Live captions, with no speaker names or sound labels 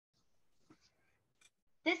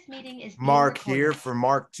This meeting is Mark here for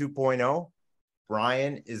Mark 2.0.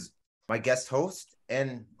 Brian is my guest host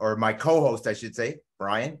or my co-host, I should say,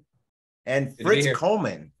 Brian. And Fritz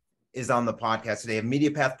Coleman is on the podcast today, a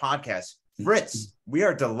Media Path podcast. Fritz, we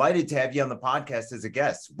are delighted to have you on the podcast as a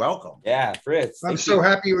guest. Welcome. Yeah, Fritz. I'm so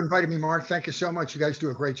happy you invited me, Mark. Thank you so much. You guys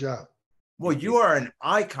do a great job. Well, you are an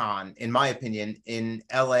icon, in my opinion, in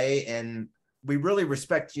LA, and we really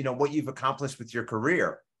respect, what you've accomplished with your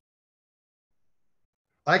career.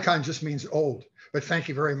 Icon just means old, but thank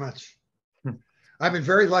you very much. I've been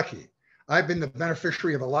very lucky. I've been the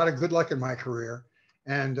beneficiary of a lot of good luck in my career,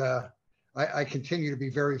 and I continue to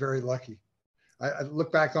be very, very lucky. I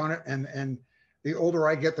look back on it, and the older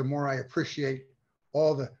I get, the more I appreciate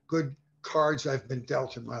all the good cards I've been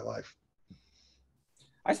dealt in my life.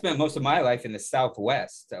 I spent most of my life in the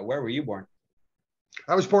Southwest. Where were you born?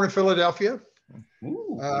 I was born in Philadelphia.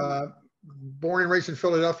 Ooh. Born and raised in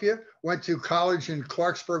Philadelphia. Went to college in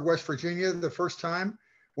Clarksburg, West Virginia the first time.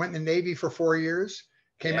 Went in the Navy for 4 years.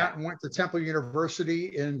 Came out and went to Temple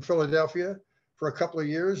University in Philadelphia for a couple of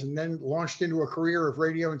years, and then launched into a career of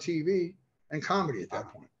radio and TV and comedy at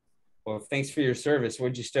that point. Well, thanks for your service. What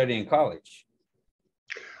did you study in college?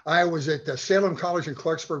 I was at Salem College in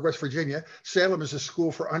Clarksburg, West Virginia. Salem is a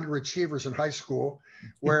school for underachievers in high school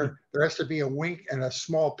where there has to be a wink and a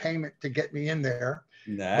small payment to get me in there.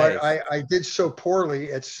 Nice. But I did so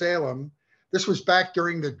poorly at Salem. This was back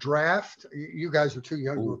during the draft. You guys are too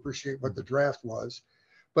young to appreciate what the draft was.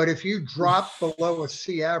 But if you drop below a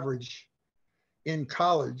C average in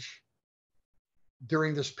college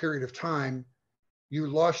during this period of time, you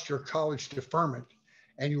lost your college deferment,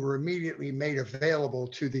 and you were immediately made available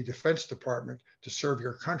to the Defense Department to serve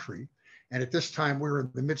your country. And at this time, we were in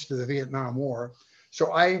the midst of the Vietnam War.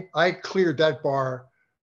 So I cleared that bar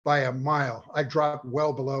by a mile. I dropped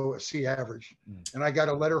well below a C average. And I got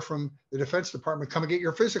a letter from the Defense Department, come and get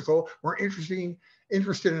your physical. We're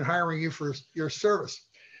interested in hiring you for your service.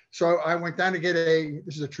 So I went down to get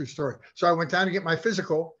this is a true story. So I went down to get my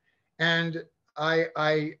physical, and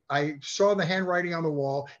I saw the handwriting on the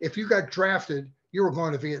wall. If you got drafted, you were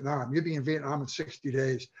going to Vietnam. You'd be in Vietnam in 60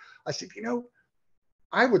 days. I said,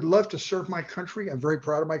 I would love to serve my country. I'm very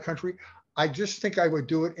proud of my country. I just think I would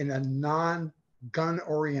do it in a non-gun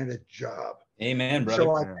oriented job. Amen, brother.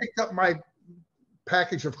 So I picked up my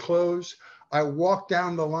package of clothes. I walked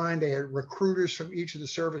down the line. They had recruiters from each of the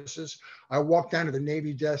services. I walked down to the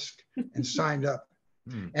Navy desk and signed up.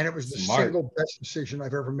 And it was the single best decision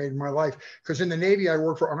I've ever made in my life. Because in the Navy, I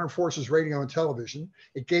worked for Armed Forces Radio and Television.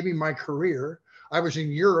 It gave me my career. I was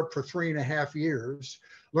in Europe for 3.5 years,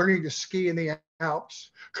 learning to ski in the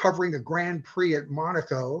Alps, covering the Grand Prix at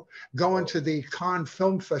Monaco, going to the Cannes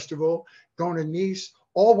Film Festival, going to Nice,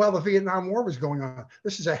 all while the Vietnam War was going on.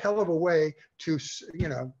 This is a hell of a way to,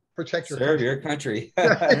 protect your Serve country. your country.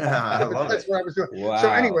 That's what I was doing. Wow.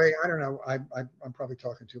 So anyway, I don't know. I'm probably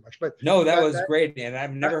talking too much, but no, that was great, and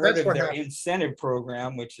I've never heard of their happened. incentive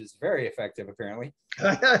program, which is very effective, apparently.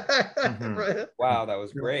 Right. Wow, that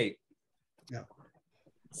was great. Yeah.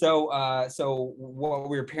 So what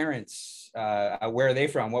were your parents? Where are they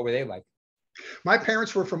from? What were they like? My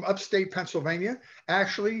parents were from upstate Pennsylvania.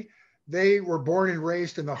 Actually, they were born and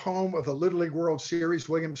raised in the home of the Little League World Series,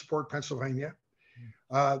 Williamsport, Pennsylvania.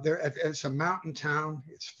 It's a mountain town.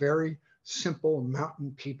 It's very simple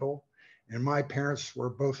mountain people. And my parents were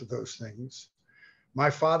both of those things. My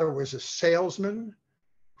father was a salesman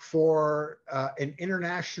for an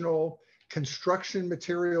international construction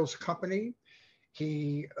materials company.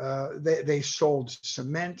 They sold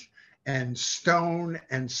cement and stone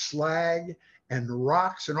and slag and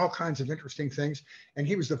rocks and all kinds of interesting things. And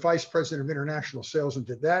he was the vice president of international sales and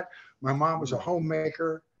did that. My mom was a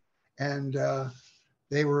homemaker, and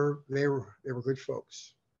they were good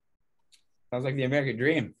folks. Sounds like the American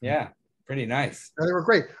dream. Yeah, pretty nice. And they were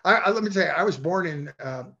great. Let me tell you, I was born in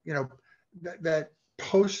that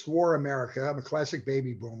post-war America. I'm a classic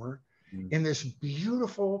baby boomer in this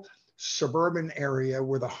beautiful suburban area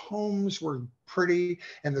where the homes were pretty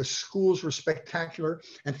and the schools were spectacular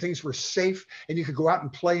and things were safe and you could go out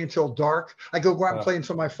and play until dark. I go out and play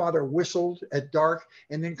until my father whistled at dark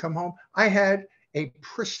and then come home. I had a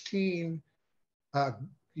pristine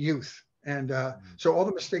youth. And so all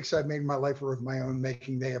the mistakes I've made in my life are of my own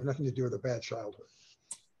making. They have nothing to do with a bad childhood.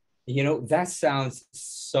 That sounds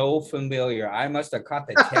so familiar. I must have caught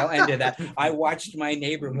the tail end of that. I watched my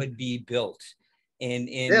neighborhood be built in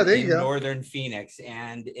northern Phoenix,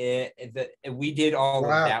 and we did all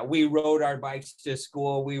of that. We rode our bikes to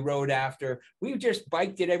school. We rode after. We just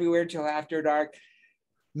biked it everywhere till after dark.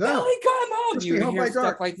 No. Billy, come home. You hear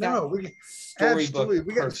stuff like that. No, absolutely.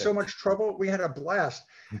 We got in so much trouble. We had a blast.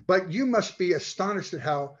 But you must be astonished at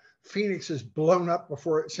how Phoenix has blown up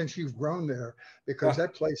since you've grown there, because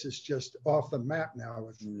that place is just off the map now.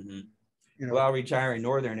 With, you know. Well, I'll retire in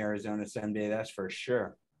northern Arizona someday, that's for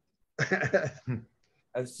sure. Yeah,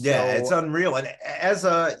 it's unreal. And as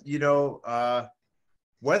a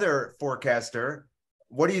weather forecaster,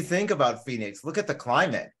 what do you think about Phoenix? Look at the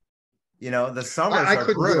climate. The summers are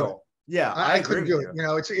brutal. Yeah, I couldn't do it.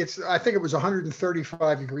 It's I think it was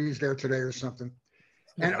 135 degrees there today or something.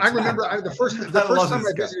 And I remember the first time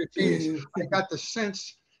I visited Phoenix, I got the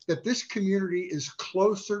sense that this community is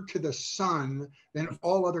closer to the sun than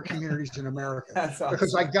all other communities in America. That's awesome.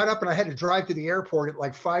 Because I got up and I had to drive to the airport at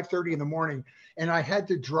like 5:30 in the morning, and I had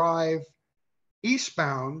to drive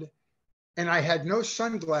eastbound, and I had no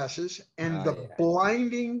sunglasses, and the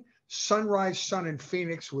blinding sunrise sun in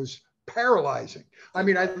Phoenix was paralyzing. I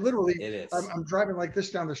mean, I literally, I'm driving like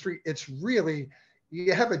this down the street. It's really,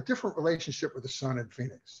 you have a different relationship with the sun in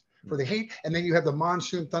Phoenix for the heat. And then you have the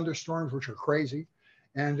monsoon thunderstorms, which are crazy.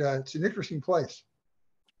 And it's an interesting place.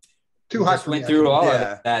 Too hot. We went through all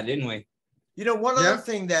of that, didn't we? One other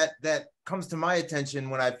thing that comes to my attention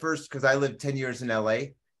when because I lived 10 years in LA,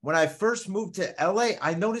 when I first moved to LA,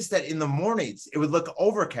 I noticed that in the mornings, it would look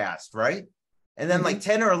overcast, right? And then like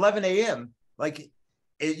 10 or 11 a.m., like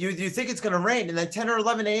you think it's going to rain, and then 10 or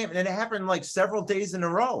 11 a.m., and then it happened like several days in a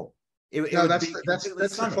row. That's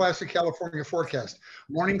the classic California forecast.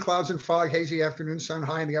 Morning clouds and fog, hazy afternoon sun,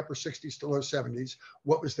 high in the upper 60s to low 70s.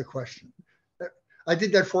 What was the question? I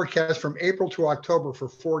did that forecast from April to October for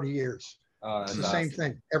 40 years. It's the same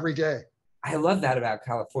thing every day. I love that about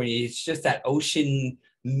California. It's just that ocean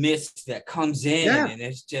mist that comes in, and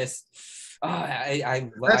it's just,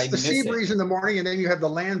 that's the sea breeze in the morning, and then you have the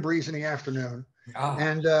land breeze in the afternoon.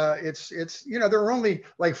 And it's there are only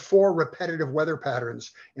like 4 repetitive weather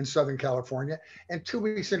patterns in Southern California, and 2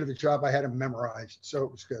 weeks into the job I had them memorized, so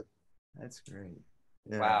it was good. That's great.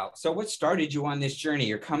 Yeah. Wow. So what started you on this journey?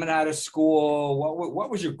 You're coming out of school. What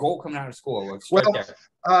was your goal coming out of school? Let's start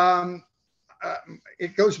there.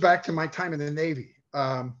 It goes back to my time in the Navy.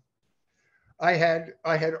 I had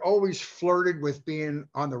always flirted with being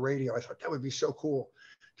on the radio. I thought that would be so cool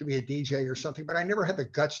to be a DJ or something, but I never had the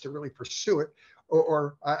guts to really pursue it,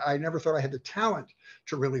 or I never thought I had the talent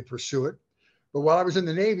to really pursue it. But while I was in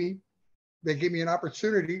the Navy, they gave me an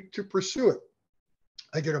opportunity to pursue it.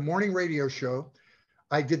 I did a morning radio show.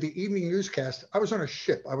 I did the evening newscast. I was on a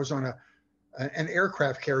ship. I was on an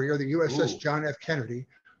aircraft carrier, the USS John F. Kennedy,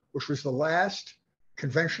 which was the last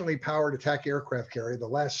conventionally powered attack aircraft carrier, the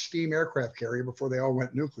last steam aircraft carrier before they all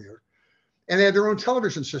went nuclear. And they had their own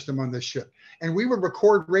television system on this ship. And we would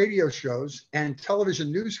record radio shows and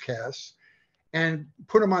television newscasts and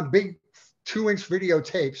put them on big 2-inch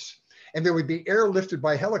videotapes. And they would be airlifted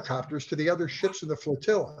by helicopters to the other ships in the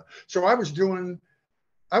flotilla. So I was doing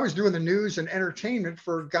the news and entertainment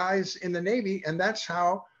for guys in the Navy, and that's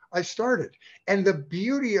how I started. And the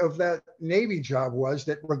beauty of that Navy job was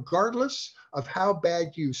that regardless of how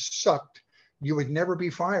bad you sucked, you would never be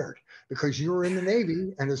fired because you were in the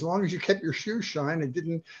Navy. And as long as you kept your shoes shine and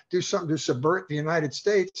didn't do something to subvert the United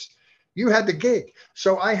States, you had the gig.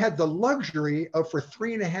 So I had the luxury of, for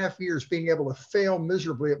 3.5 years, being able to fail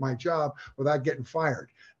miserably at my job without getting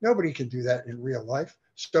fired. Nobody can do that in real life.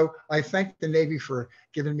 So I thank the Navy for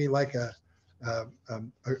giving me like a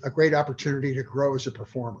great opportunity to grow as a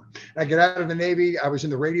performer. I get out of the Navy. I was in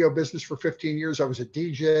the radio business for 15 years. I was a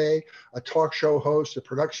DJ, a talk show host, a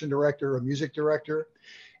production director, a music director.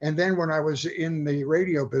 And then when I was in the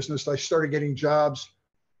radio business, I started getting jobs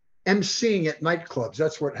emceeing at nightclubs.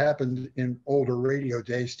 That's what happened in older radio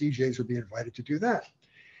days. DJs would be invited to do that.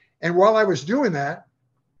 And while I was doing that,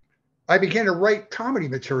 I began to write comedy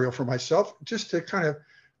material for myself just to kind of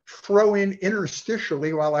throw in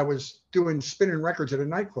interstitially while I was doing spinning records at a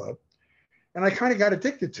nightclub. And I kind of got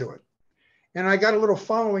addicted to it. And I got a little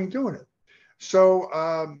following doing it. So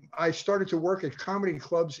I started to work at comedy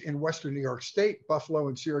clubs in Western New York State, Buffalo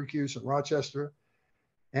and Syracuse and Rochester.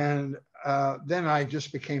 And then I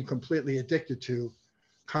just became completely addicted to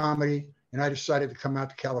comedy. And I decided to come out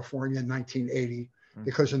to California in 1980,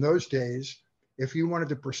 because in those days, if you wanted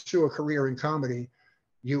to pursue a career in comedy,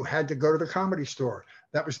 you had to go to the Comedy Store.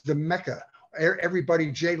 That was the mecca.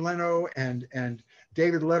 Everybody, Jay Leno and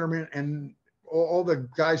David Letterman and all the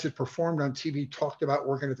guys that performed on TV talked about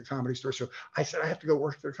working at the Comedy Store. So I said, I have to go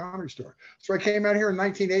work at the Comedy Store. So I came out here in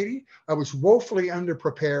 1980. I was woefully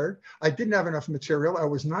underprepared. I didn't have enough material. I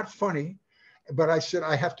was not funny, but I said,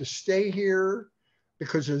 I have to stay here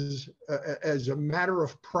because as a matter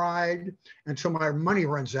of pride until my money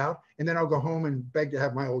runs out, and then I'll go home and beg to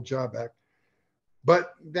have my old job back.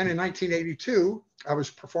 But then in 1982, I was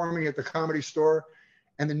performing at the Comedy Store,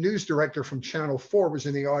 and the news director from Channel 4 was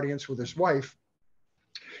in the audience with his wife.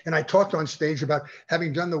 And I talked on stage about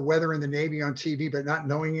having done the weather in the Navy on TV, but not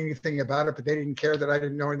knowing anything about it, but they didn't care that I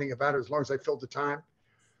didn't know anything about it as long as I filled the time.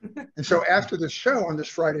 And so after the show on this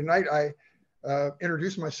Friday night, I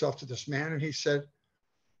introduced myself to this man, and he said,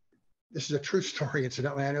 this is a true story,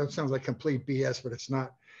 incidentally. I know it sounds like complete BS, but it's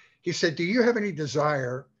not. He said, do you have any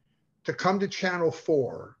desire to come to Channel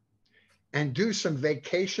 4 and do some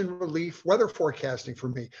vacation relief weather forecasting for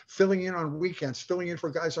me, filling in on weekends, filling in for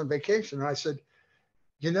guys on vacation? And I said,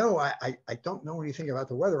 you know, I don't know anything about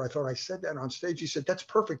the weather. I thought I said that on stage. He said, that's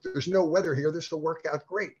perfect. There's no weather here. This will work out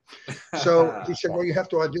great. So he said, well, you have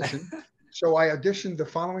to audition. So I auditioned the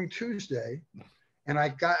following Tuesday, and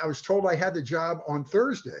I was told I had the job on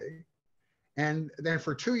Thursday. And then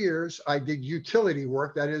for 2 years, I did utility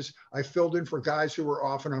work. That is, I filled in for guys who were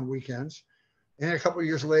off and on weekends. And then a couple of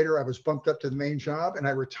years later, I was bumped up to the main job, and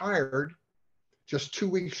I retired just 2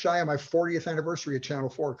 weeks shy of my 40th anniversary at Channel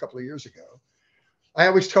 4 a couple of years ago. I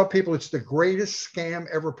always tell people it's the greatest scam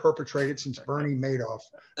ever perpetrated since Bernie Madoff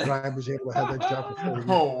that I was able to have that job for 40 years.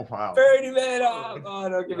 Oh, wow. Bernie Madoff. Oh,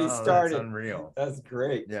 don't get me started. That's unreal. That's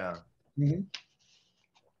great. Yeah. Mm-hmm.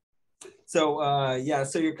 So, yeah,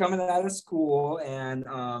 so you're coming out of school, and,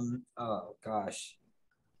 oh, gosh.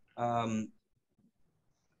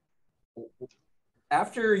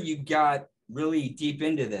 After you got really deep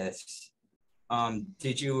into this,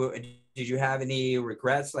 did you have any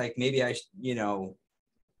regrets? Like maybe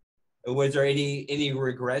was there any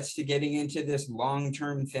regrets to getting into this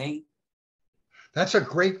long-term thing? That's a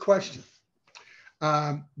great question.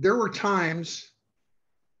 There were times,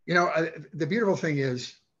 the beautiful thing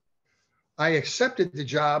is I accepted the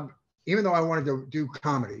job, even though I wanted to do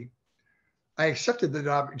comedy. I accepted the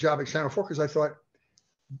job at Channel 4 because I thought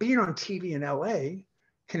being on TV in LA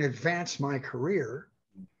can advance my career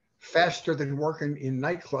faster than working in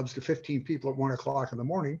nightclubs to 15 people at 1 o'clock in the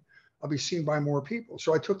morning. I'll be seen by more people.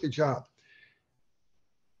 So I took the job.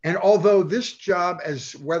 And although this job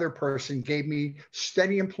as weather person gave me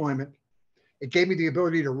steady employment, it gave me the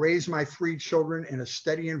ability to raise my 3 children in a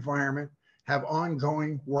steady environment, have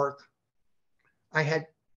ongoing work. I had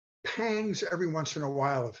pangs every once in a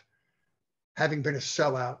while of having been a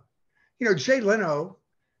sellout. Jay Leno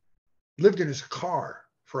lived in his car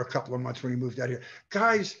for a couple of months when he moved out here.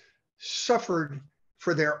 Guys suffered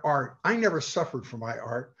for their art. I never suffered for my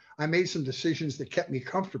art. I made some decisions that kept me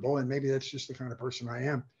comfortable, and maybe that's just the kind of person I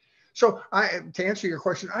am. So to answer your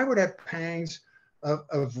question, I would have pangs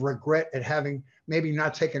of regret at having maybe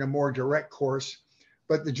not taken a more direct course,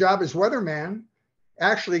 but the job as weatherman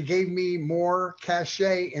actually gave me more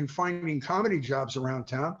cachet in finding comedy jobs around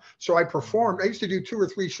town. So I performed. I used to do 2 or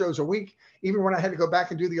 3 shows a week, even when I had to go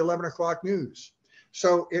back and do the 11 o'clock news.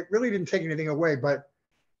 So it really didn't take anything away. But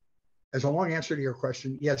as a long answer to your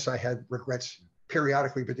question, yes, I had regrets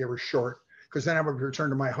periodically, but they were short, because then I would return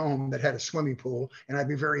to my home that had a swimming pool, and I'd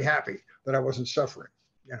be very happy that I wasn't suffering.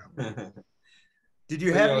 Did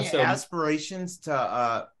you have any aspirations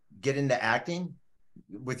to get into acting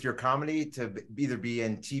with your comedy, to either be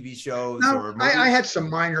in TV shows or movies? I had some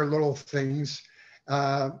minor little things,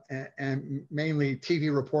 and mainly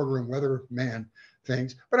TV reporter and weatherman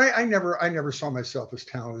things, but I never saw myself as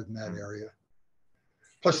talented in that area.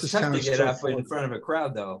 Plus, it's tough to get up in front of a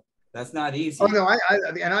crowd, though. That's not easy. Oh no,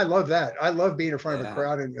 I love that. I love being in front of a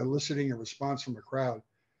crowd and eliciting a response from a crowd,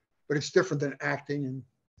 but it's different than acting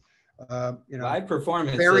and live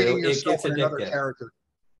performance. Burying yourself in another character.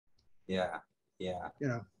 Yeah.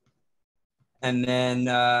 And then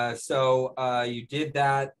so you did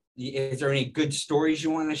that. Is there any good stories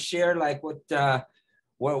you want to share? Like what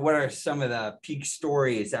are some of the peak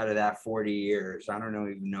stories out of that 40 years? I don't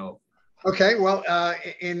even know. Okay, well,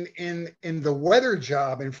 in the weather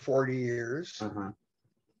job in 40 years,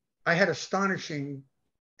 I had astonishing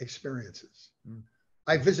experiences.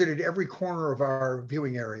 I visited every corner of our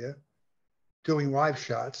viewing area, doing live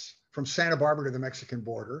shots from Santa Barbara to the Mexican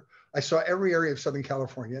border. I saw every area of Southern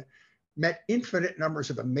California, met infinite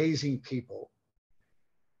numbers of amazing people.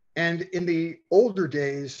 And in the older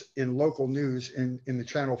days in local news, in the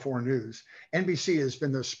Channel 4 news, NBC has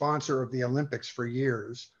been the sponsor of the Olympics for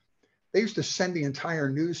years. They used to send the entire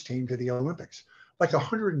news team to the Olympics, like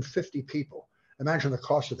 150 people. Imagine the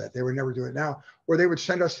cost of that. They would never do it now. Or they would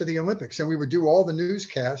send us to the Olympics, and we would do all the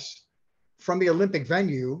newscasts from the Olympic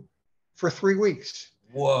venue for 3 weeks.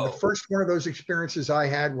 Whoa. And the first one of those experiences I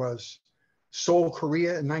had was Seoul,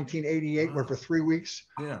 Korea in 1988, where for 3 weeks,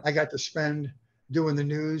 I got to spend doing the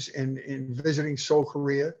news and visiting Seoul,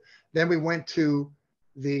 Korea. Then we went to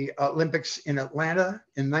the Olympics in Atlanta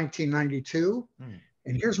in 1992.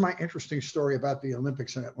 And here's my interesting story about the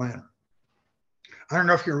Olympics in Atlanta. I don't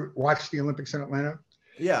know if you watched the Olympics in Atlanta.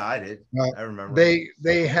 Yeah, I did. I remember.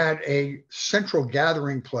 They had a central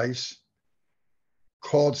gathering place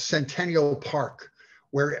called Centennial Park,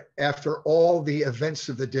 where after all the events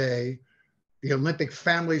of the day, the Olympic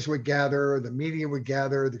families would gather, the media would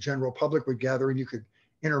gather, the general public would gather, and you could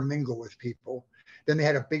intermingle with people. Then they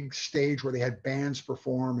had a big stage where they had bands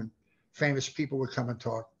perform and famous people would come and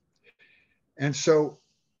talk. And so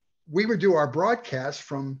we would do our broadcast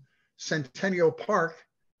from Centennial Park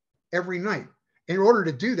every night. In order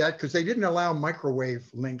to do that, because they didn't allow microwave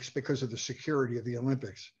links because of the security of the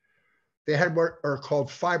Olympics, they had what are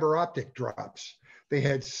called fiber optic drops. They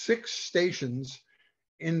had 6 stations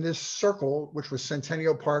in this circle, which was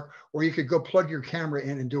Centennial Park, where you could go plug your camera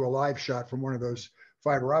in and do a live shot from one of those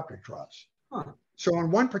fiber optic drops. So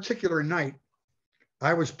on one particular night,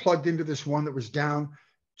 I was plugged into this one that was down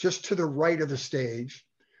just to the right of the stage.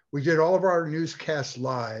 We did all of our newscasts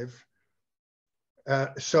live.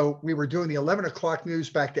 So we were doing the 11 o'clock news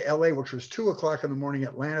back to LA, which was 2 o'clock in the morning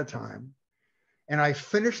Atlanta time. And I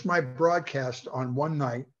finished my broadcast on one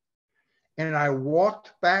night. And I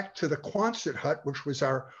walked back to the Quonset hut, which was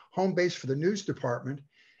our home base for the news department.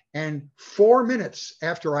 And 4 minutes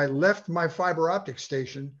after I left my fiber optic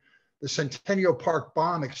station, the Centennial Park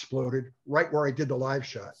bomb exploded right where I did the live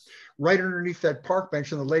shot, right underneath that park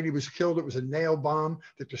bench. And the lady was killed. It was a nail bomb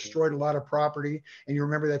that destroyed a lot of property. And you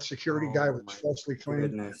remember that security guy was falsely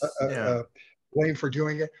claimed, blamed for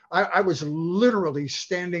doing it. I was literally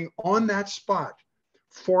standing on that spot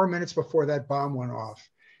 4 minutes before that bomb went off.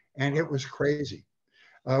 And it was crazy.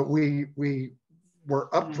 We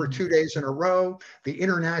were up for 2 days in a row. The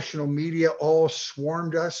international media all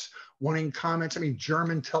swarmed us, wanting comments. I mean,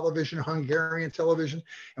 German television, Hungarian television,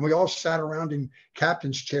 and we all sat around in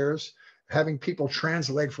captain's chairs, having people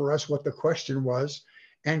translate for us what the question was.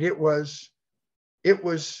 And it was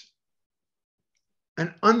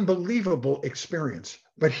an unbelievable experience.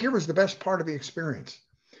 But here was the best part of the experience.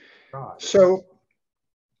 So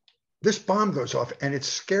this bomb goes off and it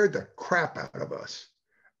scared the crap out of us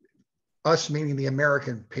meaning the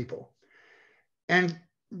American people. And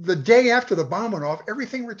the day after the bomb went off,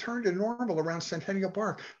 everything returned to normal around Centennial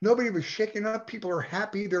Park. Nobody was shaken up. People are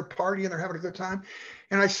happy, they're partying, they're having a good time.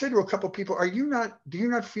 And I said to a couple of people, do you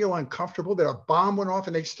not feel uncomfortable that a bomb went off?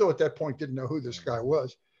 And they still at that point didn't know who this guy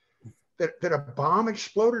was. That a bomb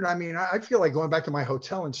exploded? I mean, I feel like going back to my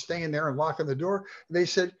hotel and staying there and locking the door. They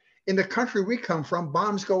said, in the country we come from,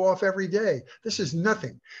 bombs go off every day. This is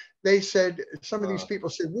nothing. They said, some of these people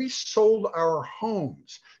said, we sold our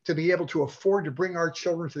homes to be able to afford to bring our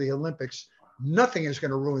children to the Olympics. Nothing is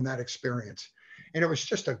going to ruin that experience. And it was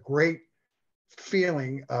just a great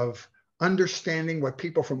feeling of understanding what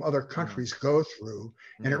people from other countries go through.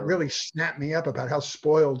 And it really snapped me up about how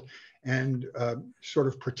spoiled and sort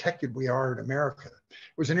of protected we are in America. It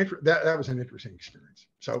was that was an interesting experience.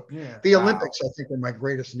 So the Olympics, I think, were my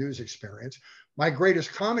greatest news experience. My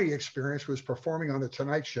greatest comedy experience was performing on The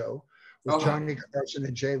Tonight Show with Johnny Carson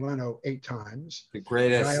and Jay Leno 8 times. The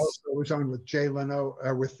greatest. And I also was on with Jay Leno,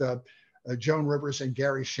 with Joan Rivers and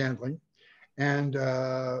Gary Shandling. And,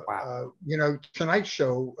 you know, Tonight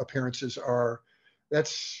Show appearances are,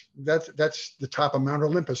 that's the top of Mount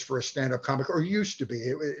Olympus for a stand-up comic, or used to be.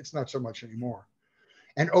 It's not so much anymore.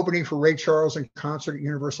 And opening for Ray Charles in concert at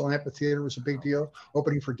Universal Amphitheater was a big deal.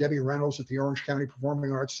 Opening for Debbie Reynolds at the Orange County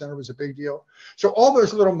Performing Arts Center was a big deal. So all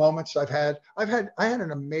those little moments I had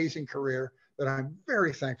an amazing career that I'm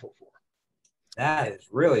very thankful for. That is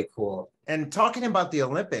really cool. And talking about the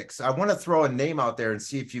Olympics, I want to throw a name out there and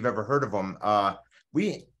see if you've ever heard of him. On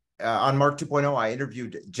Mark 2.0, I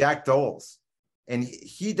interviewed Jack Doles. And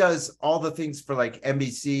he does all the things for like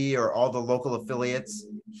NBC or all the local affiliates.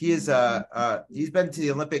 He's been to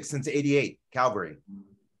the Olympics since '88, Calgary.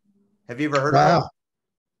 Have you ever heard of him?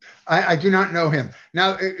 I do not know him.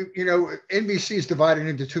 Now, you know, NBC is divided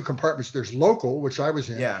into 2 compartments. There's local, which I was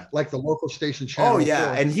in, like the local station channel. Oh, yeah.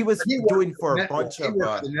 4. And he was doing for a bunch of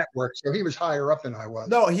the network. So he was higher up than I was.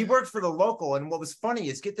 No, he worked for the local. And what was funny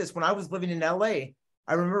is, get this, when I was living in LA,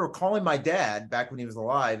 I remember calling my dad back when he was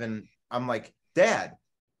alive. And I'm like, Dad,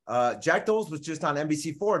 Jack Doles was just on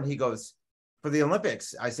NBC4, and he goes, for the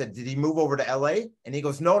Olympics. I said, did he move over to LA? And he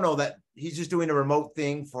goes, no, that he's just doing a remote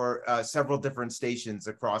thing for several different stations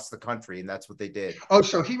across the country, and that's what they did. Oh,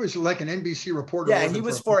 so he was like an NBC reporter. Yeah, he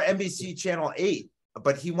was for NBC Channel 8,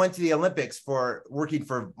 but he went to the Olympics for working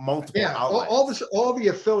for multiple outlets. All the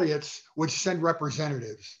affiliates would send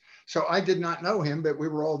representatives. So I did not know him, but we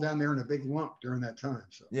were all down there in a big lump during that time.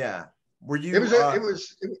 So yeah, were you? It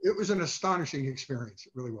was an astonishing experience.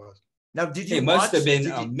 It really was. Now, did you? It must have been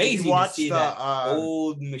amazing to see that the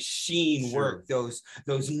old machine work, those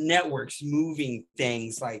networks moving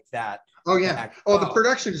things like that. Oh yeah. Oh, the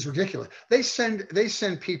production is ridiculous. They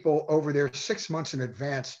send people over there 6 months in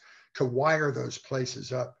advance to wire those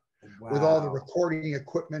places up with all the recording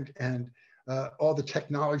equipment and all the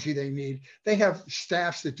technology they need. They have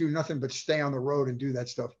staffs that do nothing but stay on the road and do that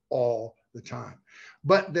stuff all the time.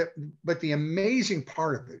 But the amazing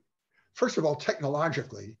part of it, first of all,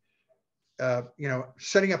 technologically,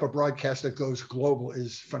 setting up a broadcast that goes global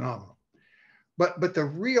is phenomenal. But the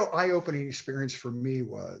real eye-opening experience for me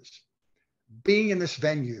was being in this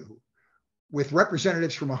venue with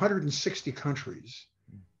representatives from 160 countries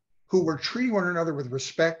who were treating one another with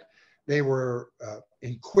respect. They were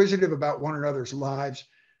inquisitive about one another's lives.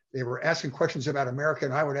 They were asking questions about America,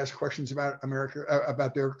 and I would ask questions about America,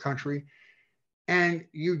 about their country. And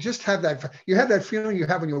you just have that feeling you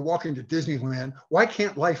have when you walk into Disneyland. Why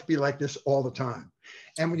can't life be like this all the time?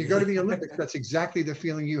 And when you go to the Olympics, that's exactly the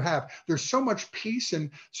feeling you have. There's so much peace and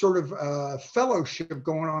sort of fellowship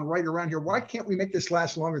going on right around here. Why can't we make this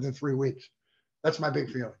last longer than 3 weeks? That's my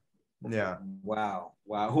big feeling. Yeah. Wow.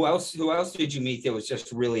 Who else did you meet that was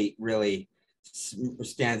just really, really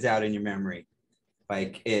stands out in your memory?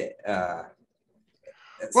 Like it.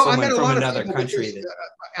 Well, I met a lot of another country.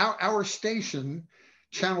 Our station,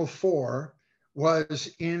 Channel 4, was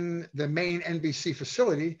in the main NBC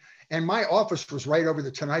facility, and my office was right over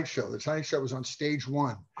the Tonight Show. The Tonight Show was on stage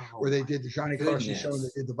 1, where they did the Johnny Carson show and they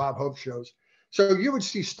did the Bob Hope shows. So you would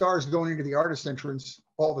see stars going into the artist entrance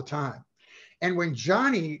all the time. And when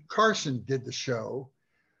Johnny Carson did the show,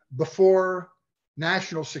 before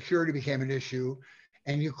national security became an issue,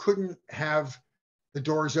 and you couldn't have the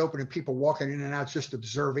doors open and people walking in and out just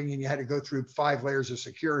observing, and you had to go through 5 layers of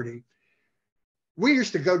security. We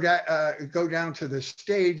used to go down to the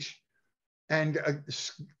stage and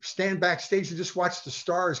stand backstage and just watch the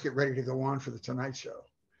stars get ready to go on for the Tonight Show.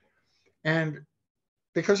 And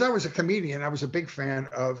because I was a comedian, I was a big fan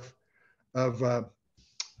of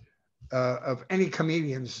any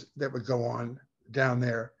comedians that would go on down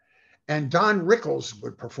there. And Don Rickles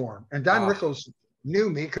would perform. And Don Rickles knew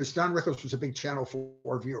me because Don Rickles was a big Channel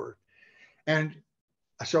 4 viewer. And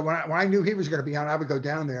so when I knew he was going to be on, I would go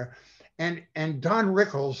down there. And Don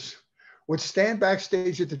Rickles would stand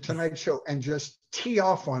backstage at the Tonight Show and just tee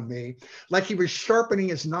off on me like he was sharpening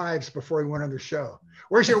his knives before he went on the show.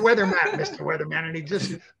 Where's your weatherman, Mr. Weatherman? And he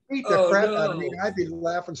just beat the crap out of me. And I'd be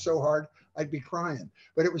laughing so hard, I'd be crying.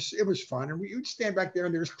 But it was fun. And you'd stand back there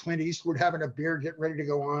and there's Clint Eastwood having a beer, getting ready to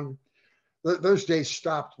go on. Those days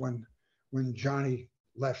stopped when Johnny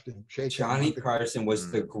left and Shake. Johnny Carson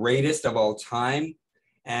was the greatest of all time.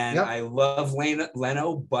 And I love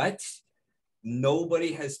Leno, but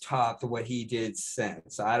nobody has topped what he did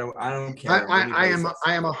since. I don't care. I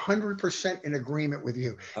am 100% in agreement with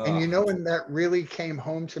you. And when that really came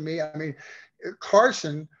home to me, I mean,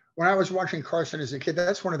 Carson, when I was watching Carson as a kid,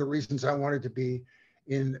 that's one of the reasons I wanted to be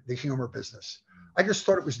in the humor business. I just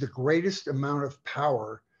thought it was the greatest amount of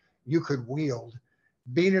power you could wield,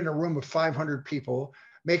 being in a room of 500 people,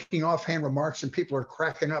 making offhand remarks and people are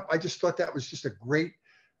cracking up. I just thought that was just a great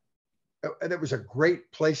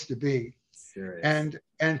place to be. Serious.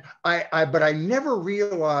 And I never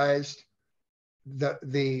realized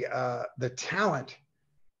the talent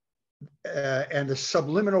and the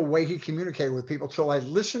subliminal way he communicated with people till I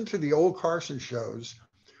listened to the old Carson shows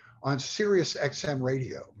on Sirius XM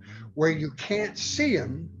radio, where you can't see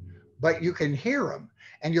him, but you can hear him.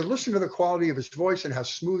 And you listen to the quality of his voice and how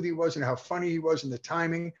smooth he was and how funny he was and the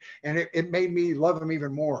timing. And it made me love him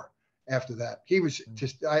even more after that. He was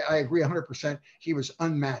just, I agree 100%. He was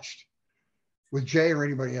unmatched with Jay or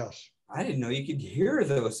anybody else. I didn't know you could hear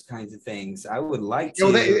those kinds of things. I would like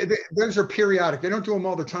to. Those are periodic. They don't do them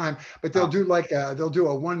all the time, but they'll do they'll do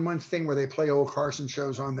a 1 month thing where they play old Carson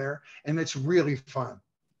shows on there. And it's really fun.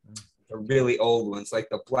 The really old ones, like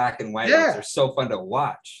the black and white ones, are so fun to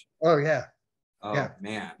watch. Oh, yeah. Oh,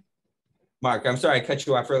 man. Mark, I'm sorry I cut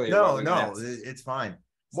you off earlier. No, it's fine.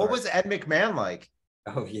 What was Ed McMahon like?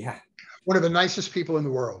 Oh, yeah. One of the nicest people in the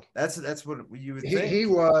world. That's what you would think. He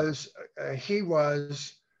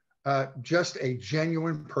was just a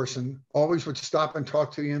genuine person, always would stop and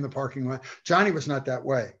talk to you in the parking lot. Johnny was not that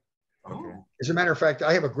way. Okay. As a matter of fact,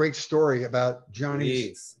 I have a great story about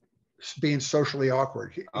Johnny being socially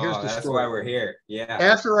awkward. Here's the that's story. Why we're here. Yeah.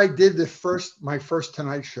 After I did my first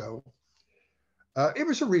Tonight Show, it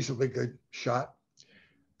was a reasonably good shot.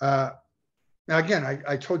 Now, again,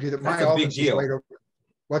 I told you that my office is right over.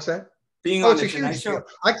 What's that? being Oh, on it's a the Tonight huge Show. deal.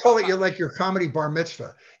 I call it like your comedy bar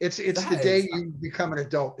mitzvah. It's the day is, you become an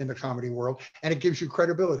adult in the comedy world, and it gives you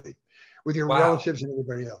credibility with your wow. relatives and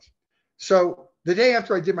everybody else. So the day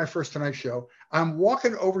after I did my first Tonight Show, I'm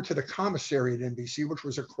walking over to the commissary at NBC, which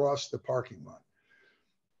was across the parking lot.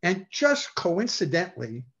 And just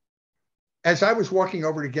coincidentally, as I was walking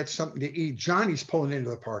over to get something to eat, Johnny's pulling into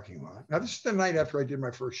the parking lot. Now, this is the night after I did my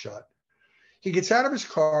first shot. He gets out of his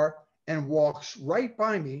car and walks right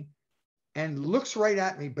by me and looks right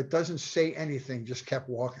at me, but doesn't say anything, just kept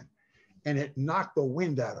walking. And it knocked the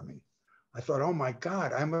wind out of me. I thought, oh my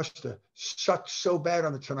God, I must have sucked so bad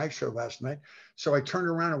on the Tonight Show last night. So I turned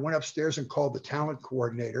around and went upstairs and called the talent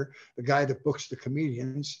coordinator, the guy that books the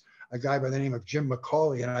comedians, a guy by the name of Jim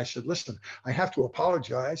McCauley. And I said, listen, I have to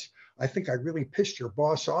apologize. I think I really pissed your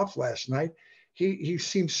boss off last night. He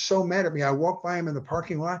seemed so mad at me. I walked by him in the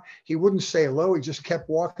parking lot. He wouldn't say hello. He just kept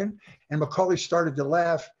walking. And McCauley started to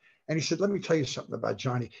laugh. And he said, let me tell you something about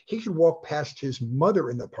Johnny. He could walk past his mother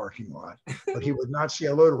in the parking lot, but he would not say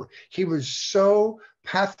hello to her. He was so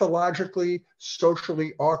pathologically,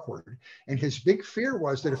 socially awkward. And his big fear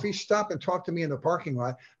was that if he stopped and talked to me in the parking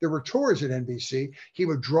lot, there were tours at NBC, he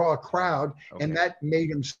would draw a crowd, and that made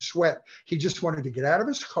him sweat. He just wanted to get out of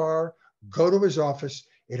his car, go to his office.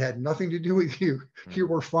 It had nothing to do with you. You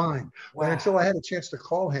were fine. Wow. But until I had a chance to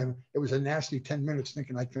call him, it was a nasty 10 minutes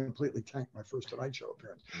thinking I completely tanked my first Tonight Show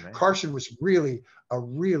appearance. Amazing. Carson was really a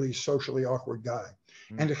really socially awkward guy.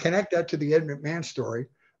 And to connect that to the Ed McMahon story,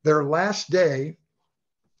 their last day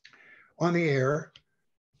on the air,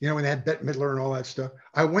 you know, when they had Bette Midler and all that stuff,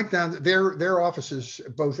 I went down, their offices,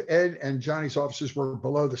 both Ed and Johnny's offices were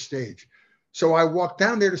below the stage. So I walked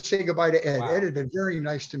down there to say goodbye to Ed. Wow. Ed had been very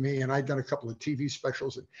nice to me, and I'd done a couple of TV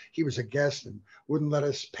specials, and he was a guest and wouldn't let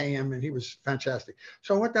us pay him, and he was fantastic.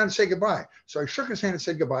 So I went down to say goodbye. So I shook his hand and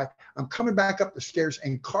said goodbye. I'm coming back up the stairs,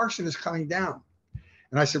 and Carson is coming down.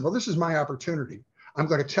 And I said, well, this is my opportunity. I'm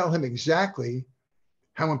going to tell him exactly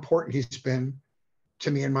how important he's been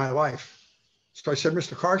to me in my life. So I said,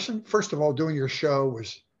 Mr. Carson, first of all, doing your show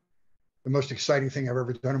was the most exciting thing I've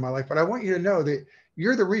ever done in my life. But I want you to know that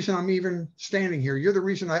you're the reason I'm even standing here. You're the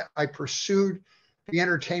reason I pursued the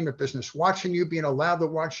entertainment business, watching you, being allowed to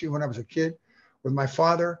watch you when I was a kid with my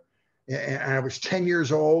father. And I was 10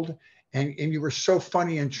 years old, and you were so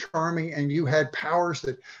funny and charming, and you had powers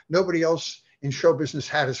that nobody else in show business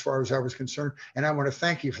had as far as I was concerned. And I want to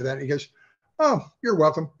thank you for that. And he goes, oh, you're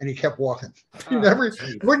welcome. And he kept walking. He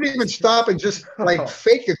wouldn't even stop and just like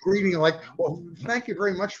fake a greeting, like, well, thank you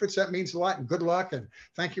very much, Fritz. That means a lot, and good luck. And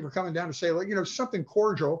thank you for coming down to say, you know, something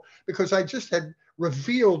cordial, because I just had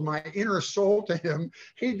revealed my inner soul to him.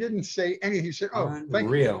 He didn't say anything. He said, oh, thank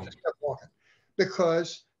you. He just kept walking.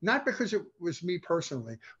 Not because it was me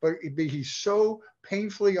personally, but he's so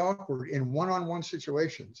painfully awkward in one-on-one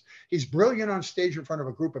situations. He's brilliant on stage in front of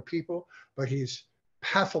a group of people, but he's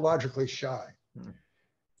pathologically shy.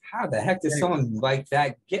 How the heck does someone like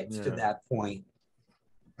that get to that point?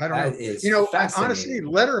 I don't know. You know, honestly,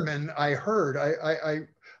 Letterman, I heard,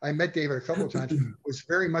 I met David a couple of times, was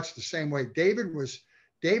very much the same way. David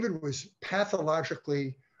was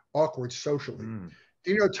pathologically awkward socially.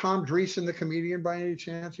 Do you know Tom Dreesen, the comedian, by any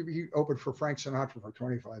chance? He opened for Frank Sinatra for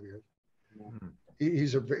 25 years.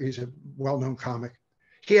 He's a well-known comic.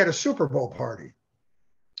 He had a Super Bowl party,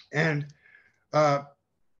 and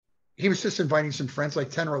he was just inviting some friends, like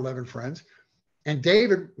 10 or 11 friends. And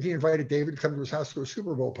he invited David to come to his house to a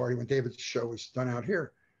Super Bowl party when David's show was done out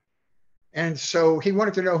here. And so he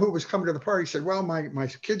wanted to know who was coming to the party. He said, well, my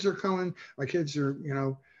kids are coming. My kids are, you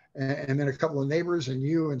know, and then a couple of neighbors and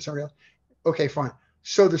you and somebody else. Okay, fine.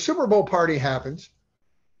 So the Super Bowl party happens,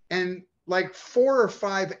 and like 4 or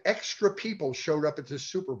 5 extra people showed up at this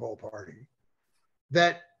Super Bowl party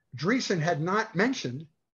that Dreesen had not mentioned.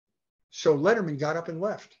 So Letterman got up and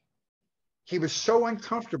left. He was so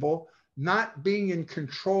uncomfortable not being in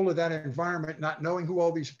control of that environment, not knowing who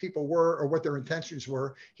all these people were or what their intentions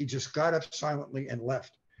were. He just got up silently and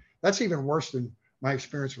left. That's even worse than my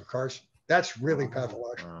experience with Carson. That's really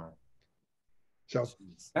pathological. Wow. So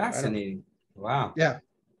fascinating. Wow. Yeah.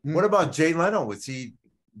 What about Jay Leno? Was he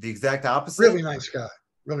the exact opposite? Really nice guy.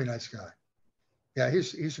 Really nice guy. Yeah,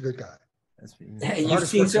 he's a good guy. You've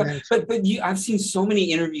seen I've seen so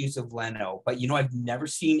many interviews of Leno, but you know, I've never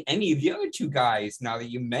seen any of the other two guys. Now that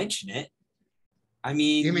you mention it, I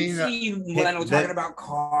mean, you see Leno talking about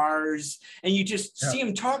cars, and you just see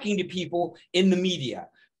him talking to people in the media.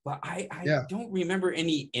 But I don't remember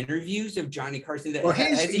any interviews of Johnny Carson. That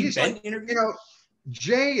has he been interviewed? You know,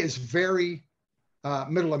 Jay is very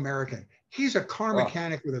middle American. He's a car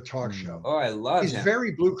mechanic with a talk show. Oh, I love him. He's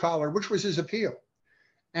very blue collar, which was his appeal.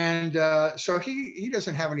 And so he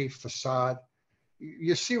doesn't have any facade.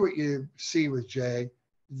 You see what you see with Jay.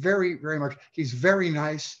 Very, very much. He's very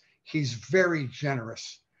nice. He's very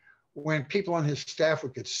generous. When people on his staff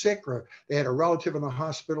would get sick or they had a relative in the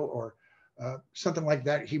hospital or something like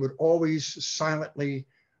that, he would always silently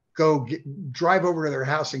drive over to their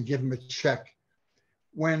house and give them a check.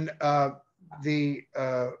 When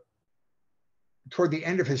toward the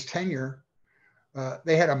end of his tenure,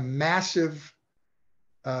 they had a massive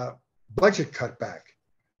budget cutback.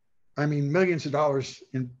 I mean, millions of dollars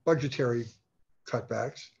in budgetary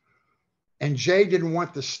cutbacks. And Jay didn't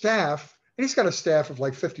want the staff, and he's got a staff of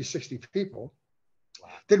like 50, 60 people,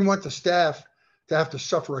 didn't want the staff to have to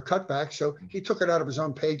suffer a cutback. So he took it out of his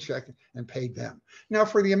own paycheck and paid them. Now,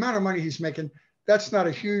 for the amount of money he's making, that's not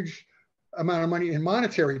a huge amount of money in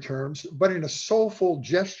monetary terms, but in a soulful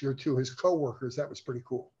gesture to his coworkers, that was pretty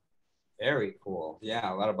cool. Very cool.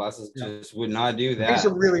 Yeah, a lot of bosses just would not do that.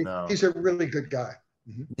 He's a really good guy.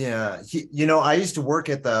 Mm-hmm. Yeah, I used to work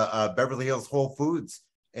at the Beverly Hills Whole Foods,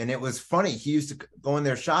 and it was funny. He used to go in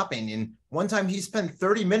there shopping, and one time he spent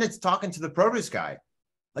 30 minutes talking to the produce guy,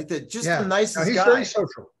 like the nicest guy. He's very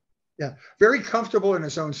social. Yeah, very comfortable in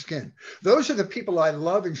his own skin. Those are the people I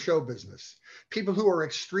love in show business. People who are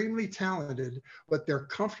extremely talented, but they're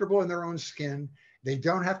comfortable in their own skin. They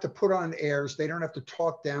don't have to put on airs. They don't have to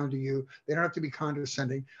talk down to you. They don't have to be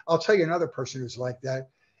condescending. I'll tell you another person who's like that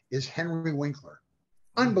is Henry Winkler.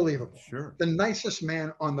 Unbelievable. Sure. The nicest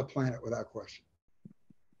man on the planet, without question.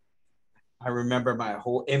 I remember my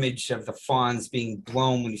whole image of the Fonz being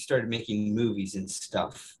blown when he started making movies and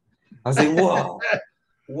stuff. I was like, whoa,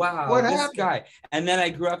 wow, what this happened? guy. And then I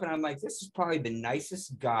grew up and I'm like, this is probably the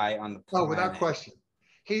nicest guy on the planet. Oh, without question.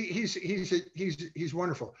 He's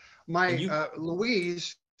wonderful. My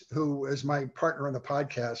Louise, who is my partner on the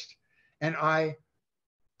podcast, and I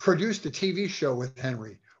produced a TV show with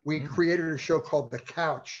Henry. We created a show called The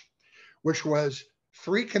Couch, which was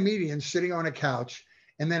 3 comedians sitting on a couch,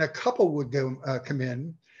 and then a couple would come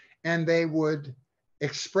in, and they would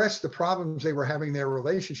express the problems they were having in their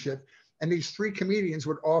relationship, and these 3 comedians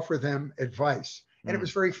would offer them advice, and it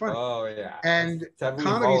was very funny. Oh yeah. And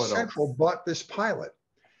Comedy Central bought this pilot,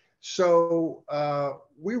 so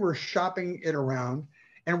we were shopping it around.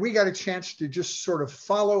 And we got a chance to just sort of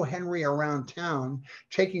follow Henry around town,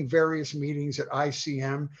 taking various meetings at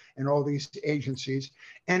ICM and all these agencies.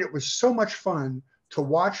 And it was so much fun to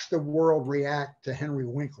watch the world react to Henry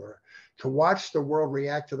Winkler, to watch the world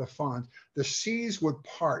react to the Fonz. The seas would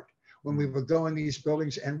part when we would go in these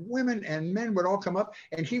buildings, and women and men would all come up,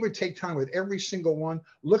 and he would take time with every single one,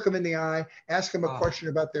 look them in the eye, ask them a question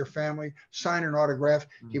about their family, sign an autograph.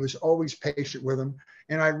 He was always patient with them.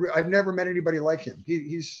 And I've never met anybody like him.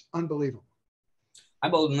 He's unbelievable.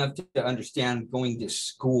 I'm old enough to understand going to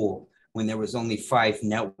school when there was only 5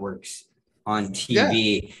 networks on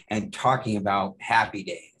TV and talking about Happy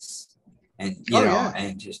Days and,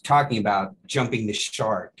 and just talking about jumping the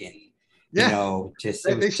shark and,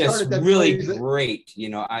 it was just really great.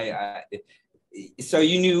 So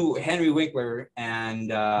you knew Henry Winkler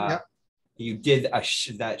and you did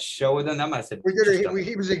that show with him. I said,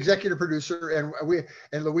 he was executive producer,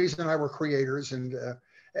 and Louise and I were creators, and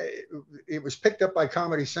it was picked up by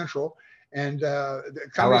Comedy Central, and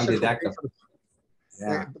how long did that go?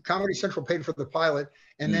 Comedy Central paid for the pilot,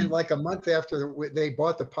 and then like a month after they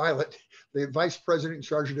bought the pilot, the vice president in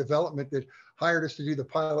charge of development that hired us to do the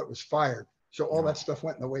pilot was fired. So all that stuff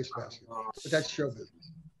went in the wastebasket. But that's show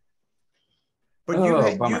business. But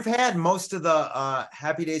you've had most of the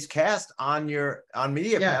Happy Days cast on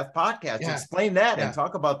Media Path podcast. Yeah. Explain that and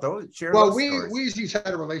talk about those. Share those stories. Wheezy's had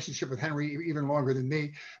a relationship with Henry even longer than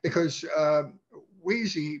me, because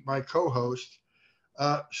Wheezy, my co-host,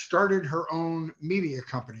 started her own media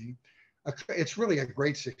company. It's really a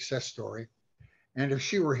great success story. And if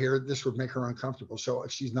she were here, this would make her uncomfortable. So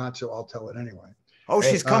she's not, so I'll tell it anyway. Oh,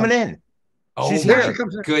 she's coming in. Oh, she's here.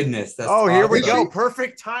 Goodness. That's here we go.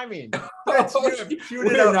 Perfect timing.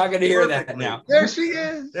 We're not going to hear that now. There she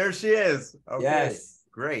is. There she is. Okay. Yes.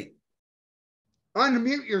 Great.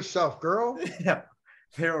 Unmute yourself, girl. Yeah.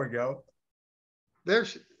 There we go.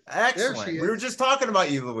 Excellent. We were just talking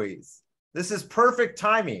about you, Louise. This is perfect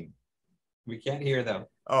timing. We can't hear them.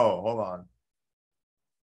 Oh, hold on.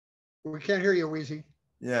 We can't hear you, Wheezy.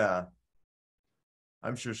 Yeah.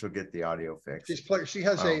 I'm sure she'll get the audio fixed. She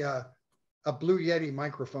has a Blue Yeti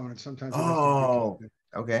microphone, and sometimes.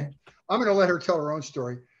 Okay. I'm going to let her tell her own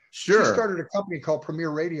story. Sure. She started a company called Premier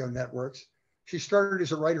Radio Networks. She started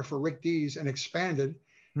as a writer for Rick Dees and expanded.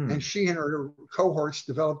 And she and her cohorts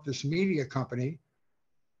developed this media company.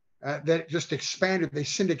 that just expanded. They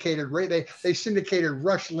syndicated they syndicated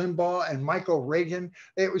Rush Limbaugh and Michael Reagan.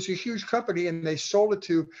 It was a huge company, and they sold it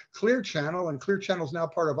to Clear Channel, and Clear Channel is now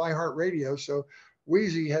part of iHeartRadio. So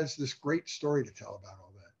Weezy has this great story to tell about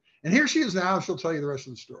all that. And here she is now. She'll tell you the rest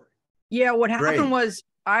of the story. Yeah, what happened was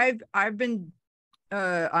I've been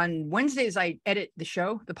on Wednesdays I edit the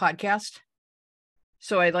show, the podcast.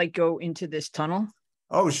 So I like go into this tunnel.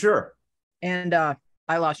 Oh, sure. And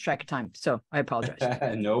I lost track of time, so I apologize.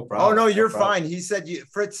 No problem. Oh no, you're fine.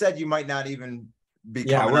 Fritz said you might not even be.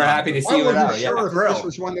 Yeah, we're happy to see you. I wasn't sure if this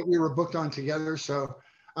was one that we were booked on together, so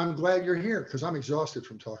I'm glad you're here because I'm exhausted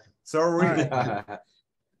from talking. So are we.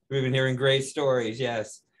 We've been hearing great stories.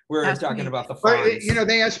 Yes, we're talking about the farms. But, you know,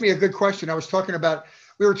 they asked me a good question. We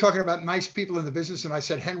were talking about nice people in the business, and I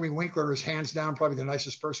said Henry Winkler is hands down probably the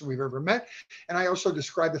nicest person we've ever met. And I also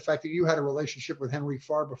described the fact that you had a relationship with Henry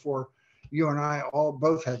far before you and I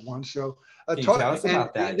both had one. So tell us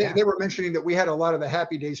about that. They were mentioning that we had a lot of the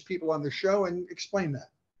Happy Days people on the show, and explain that.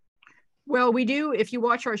 Well, we do. If you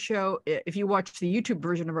watch our show, if you watch the YouTube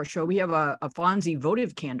version of our show, we have a Fonzie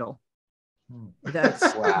votive candle.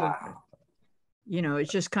 That's wow. You know,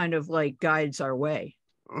 it's just kind of like guides our way.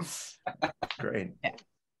 Great. Yeah.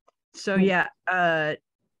 So yeah,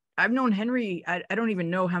 I've known Henry. I don't even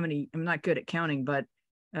know how many. I'm not good at counting, but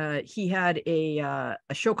he had a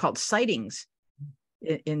show called Sightings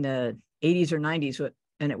in the 80s or 90s,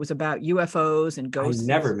 and it was about UFOs and ghosts. I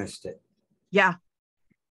never missed it. Yeah.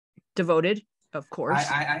 Devoted, of course.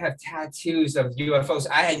 I have tattoos of UFOs.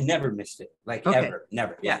 I had never missed it, ever,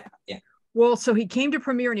 never. Yeah. Well, so he came to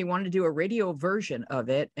premiere and he wanted to do a radio version of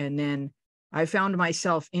it, and then I found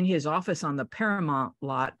myself in his office on the Paramount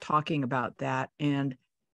lot talking about that, and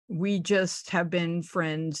we just have been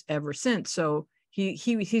friends ever since. So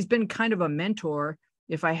he's been kind of a mentor.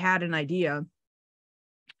 If I had an idea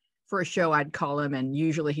for a show, I'd call him, and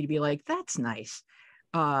usually he'd be like, "That's nice.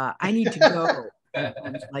 I need to go."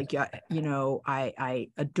 Like, you know, I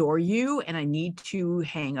adore you, and I need to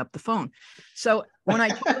hang up the phone. So when I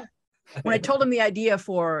told him the idea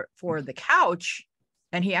for the couch,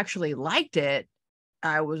 and he actually liked it,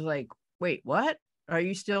 I was like, "Wait, what? Are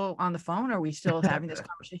you still on the phone? Are we still having this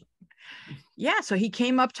conversation?" Yeah. So he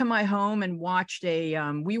came up to my home and watched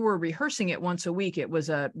we were rehearsing it once a week. It was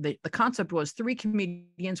the concept was 3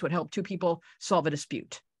 comedians would help 2 people solve a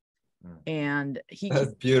dispute. And that's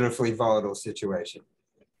a beautifully volatile situation.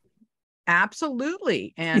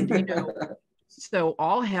 Absolutely. And, you know, so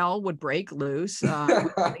all hell would break loose.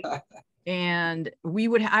 And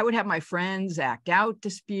I would have my friends act out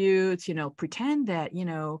disputes, you know, pretend that, you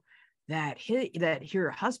know, that your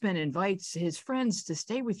husband invites his friends to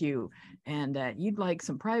stay with you and that you'd like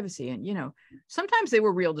some privacy. And, you know, sometimes they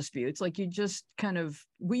were real disputes. Like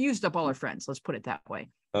we used up all our friends. Let's put it that way.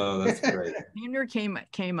 Oh, that's great. Tanner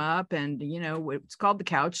came up, and, you know, it's called the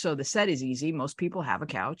couch. So the set is easy. Most people have a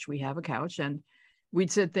couch. We have a couch, and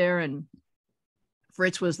we'd sit there, and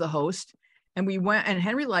Fritz was the host, and and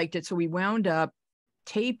Henry liked it. So we wound up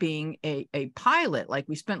taping a pilot. Like,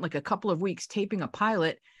 we spent like a couple of weeks taping a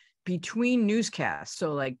pilot between newscasts.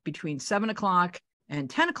 So like between 7 o'clock and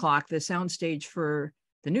 10 o'clock, the soundstage for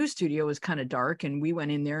the news studio was kind of dark, and we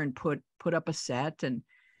went in there and put up a set, and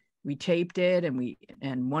we taped it.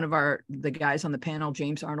 And one of the guys on the panel,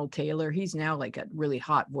 James Arnold Taylor, he's now like a really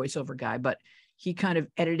hot voiceover guy, but he kind of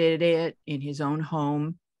edited it in his own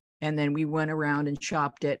home. And then we went around and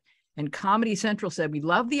chopped it. And Comedy Central said, "We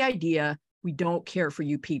love the idea. We don't care for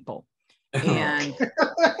you people." And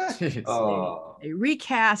they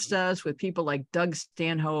recast us with people like Doug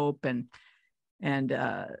Stanhope, and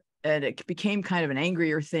it became kind of an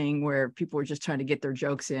angrier thing where people were just trying to get their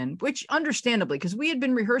jokes in, which understandably, because we had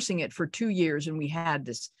been rehearsing it for 2 years and we had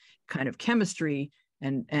this kind of chemistry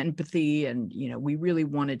and empathy, and, you know, we really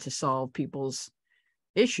wanted to solve people's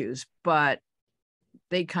issues, but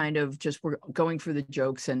they kind of just were going for the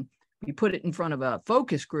jokes, and we put it in front of a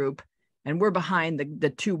focus group, and we're behind the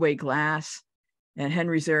two-way glass, and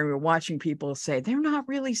Henry's there, and we're watching people say, "They're not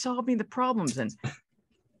really solving the problems."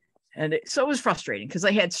 So it was frustrating because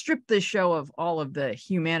I had stripped this show of all of the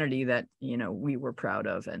humanity that, you know, we were proud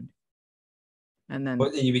of. And then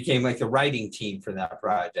you became like the writing team for that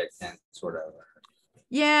project then, sort of.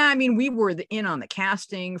 Yeah. I mean, we were in on the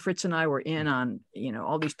casting. Fritz and I were in on, you know,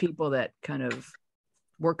 all these people that kind of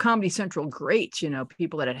were Comedy Central greats, you know,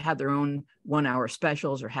 people that had their own 1-hour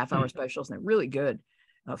specials or half-hour specials, and they're really good,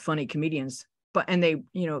 funny comedians. And they,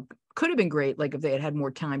 you know, could have been great, like if they had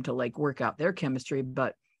more time to like work out their chemistry,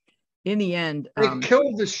 but in the end, it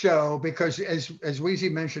killed the show because, as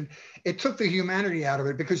Weezy mentioned, it took the humanity out of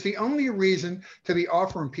it, because the only reason to be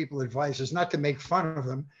offering people advice is not to make fun of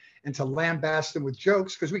them. and to lambast them with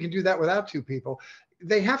jokes, because we can do that without two people.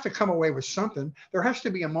 They have to come away with something. There has to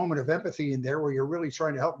be a moment of empathy in there where you're really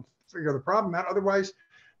trying to help them figure the problem out. Otherwise,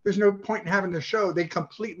 there's no point in having the show. They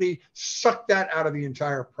completely sucked that out of the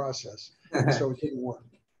entire process. So it didn't work.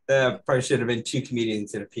 Probably should have been 2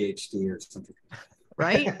 comedians and a PhD or something.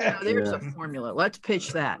 Right? Now, there's a formula. Let's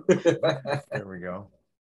pitch that. There we go.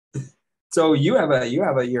 So you're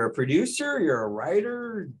a producer, you're a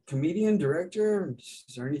writer, comedian, director. Is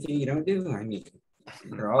there anything you don't do? I mean,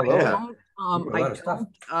 you're all over. I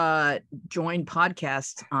don't join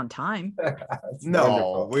podcasts on time.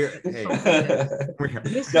 No, no,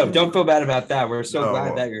 don't feel bad about that. We're so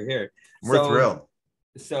glad that you're here. We're thrilled.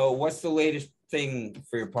 So what's the latest thing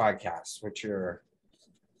for your podcast?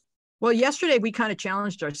 Well, yesterday we kind of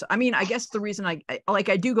challenged ourselves. I mean, I guess the reason I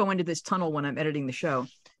do go into this tunnel when I'm editing the show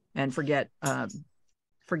and forget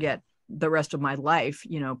the rest of my life,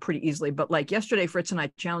 pretty easily. But like yesterday, Fritz and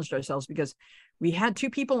I challenged ourselves because we had 2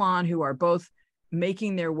 people on who are both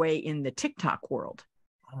making their way in the TikTok world.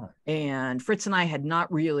 And Fritz and I had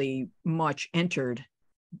not really much entered.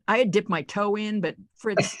 I had dipped my toe in, but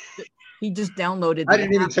Fritz, he just downloaded. I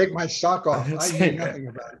didn't even take my sock off. I knew nothing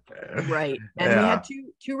about it. Right. And we had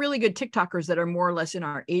two really good TikTokers that are more or less in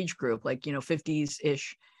our age group, like,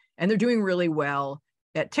 50s-ish. And they're doing really well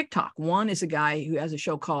at TikTok. One is a guy who has a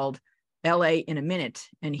show called LA in a Minute,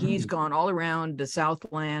 and he's gone all around the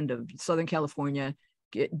Southland of Southern California,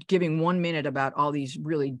 giving 1 minute about all these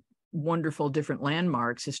really wonderful different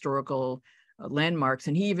landmarks, historical landmarks.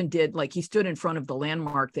 And he even did, he stood in front of the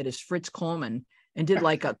landmark that is Fritz Coleman and did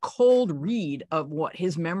like a cold read of what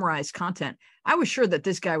his memorized content. I was sure that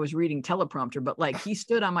this guy was reading teleprompter, but he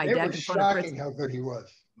stood on my deck in front of Fritz. How good he was.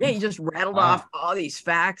 Yeah, he just rattled off all these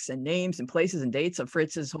facts and names and places and dates of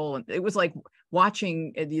Fritz's whole. It was like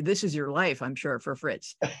watching This Is Your Life, I'm sure, for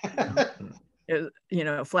Fritz.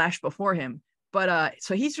 Flash before him. But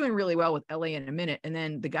so he's doing really well with LA in a Minute. And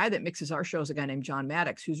then the guy that mixes our show is a guy named John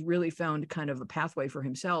Maddox, who's really found kind of a pathway for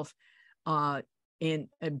himself. In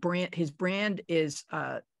a brand, his brand is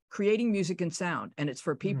creating music and sound, and it's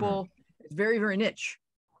for people. It's very, very niche.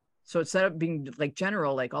 So instead of being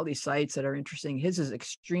general, like all these sites that are interesting, his is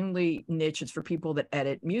extremely niche. It's for people that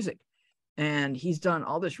edit music. And he's done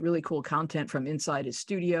all this really cool content from inside his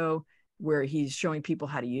studio, where he's showing people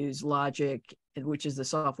how to use Logic, which is the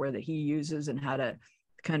software that he uses, and how to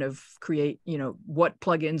kind of create, what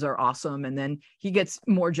plugins are awesome. And then he gets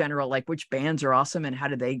more general, like which bands are awesome and how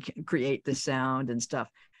do they create the sound and stuff.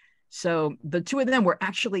 So the 2 of them were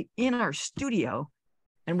actually in our studio,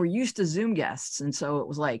 and we're used to Zoom guests. And so it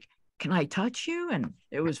was like, can I touch you? And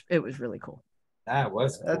it was really cool.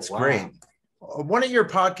 That's great. One of your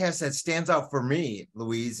podcasts that stands out for me,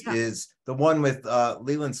 Louise, is the one with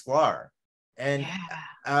Leland Sklar. And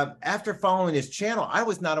after following his channel, I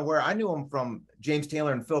was not aware. I knew him from James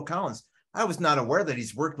Taylor and Phil Collins. I was not aware that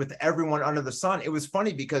he's worked with everyone under the sun. It was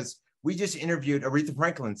funny because we just interviewed Aretha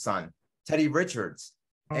Franklin's son, Teddy Richards.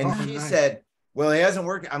 And he said, well, he hasn't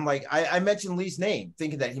worked. I'm like, I mentioned Lee's name,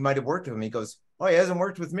 thinking that he might have worked with him. He goes, oh, he hasn't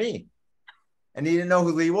worked with me. And he didn't know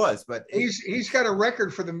who Lee was, but he's got a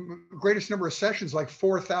record for the greatest number of sessions, like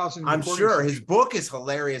 4,000. I'm sure his book is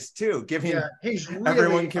hilarious too. He's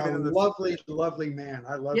really a lovely man.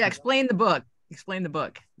 I love. Yeah, explain the book. Explain the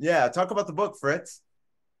book. Yeah, talk about the book, Fritz.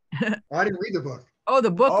 I didn't read the book. Oh,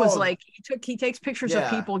 the book was he takes pictures of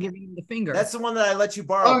people giving him the finger. That's the one that I let you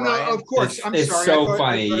borrow. Oh no, Brian. Of course. It's so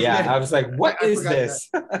funny. I was like, what is this?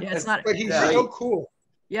 Yeah, it's not. But he's so cool.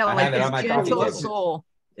 Yeah, his gentle soul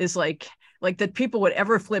is like that people would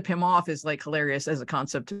ever flip him off is hilarious as a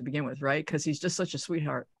concept to begin with, right? Because he's just such a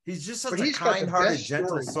sweetheart. He's just such a kind-hearted,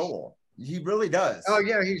 gentle soul. He really does. Oh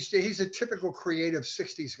yeah, he's a typical creative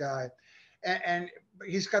 60s guy. And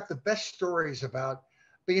he's got the best stories about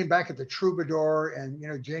being back at the Troubadour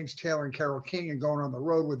and James Taylor and Carole King and going on the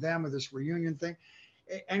road with them with this reunion thing.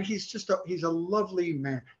 And he's a lovely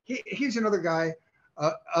man. He's another guy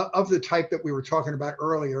of the type that we were talking about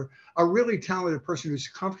earlier, a really talented person who's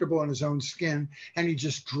comfortable in his own skin, and he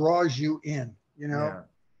just draws you in, Yeah.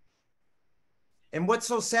 And what's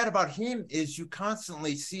so sad about him is you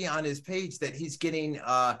constantly see on his page that he's getting,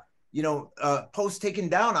 posts taken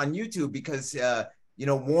down on YouTube because,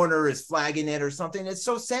 Warner is flagging it or something. It's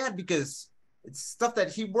so sad because it's stuff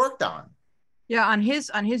that he worked on. Yeah, on his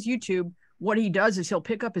YouTube, what he does is he'll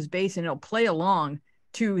pick up his bass and he'll play along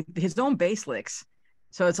to his own bass licks.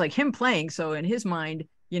 So it's like him playing. So in his mind,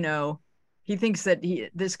 he thinks that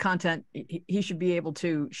this content, he should be able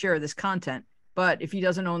to share this content. But if he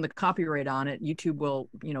doesn't own the copyright on it, YouTube will,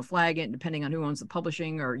 flag it depending on who owns the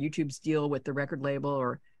publishing or YouTube's deal with the record label,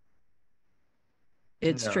 or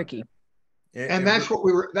it's tricky. And that's what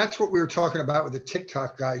we were talking about with the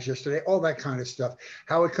TikTok guys yesterday, all that kind of stuff,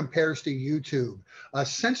 how it compares to YouTube,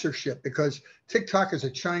 censorship, because TikTok is a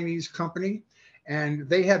Chinese company and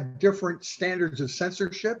they have different standards of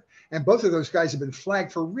censorship. And both of those guys have been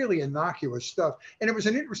flagged for really innocuous stuff. And it was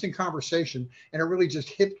an interesting conversation, and it really just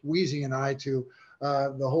hit Wheezy and I to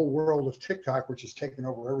the whole world of TikTok, which has taken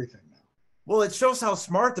over everything now. Well, it shows how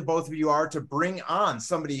smart the both of you are to bring on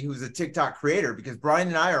somebody who's a TikTok creator, because Brian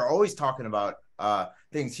and I are always talking about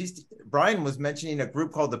things. Brian was mentioning a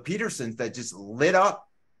group called the Petersons that just lit up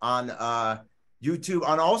on YouTube,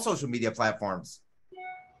 on all social media platforms.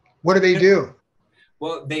 What do they do?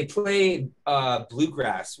 Well, they play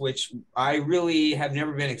bluegrass, which I really have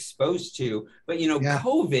never been exposed to. But,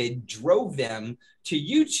 COVID drove them to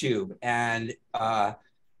YouTube. And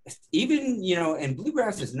even, and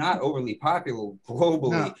bluegrass is not overly popular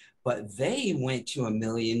globally, but they went to 1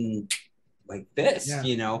 million like this,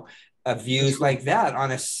 views like that on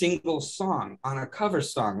a single song, on a cover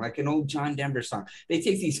song, like an old John Denver song. They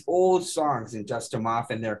take these old songs and dust them off,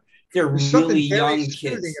 and they're really young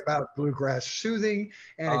kids. About bluegrass, soothing,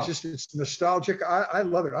 and it's nostalgic. I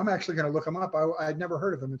love it. I'm actually going to look them up. I'd never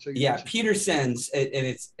heard of them until you mentioned Petersons, and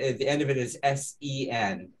it's at the end of it is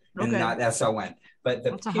SEN and not SON. But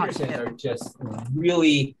the Petersons are just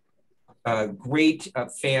really great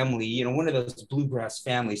family. One of those bluegrass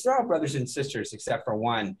families. They're all brothers and sisters except for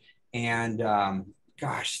one, and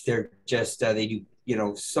they're just they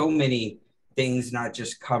do so many things, not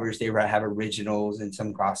just covers. They have originals and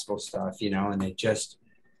some gospel stuff, and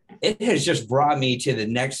it has just brought me to the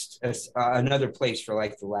next another place for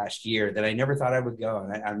like the last year that I never thought I would go.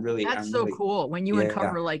 And I'm really cool when you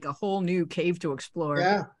uncover like a whole new cave to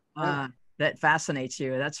explore. That fascinates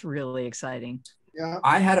you. That's really exciting. Yeah,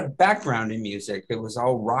 I had a background in music. It was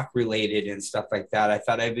all rock related and stuff like that. I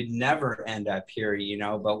thought I would never end up here,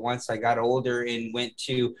 but once I got older and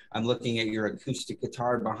I'm looking at your acoustic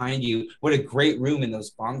guitar behind you. What a great room, and those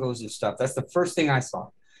bongos and stuff. That's the first thing I saw.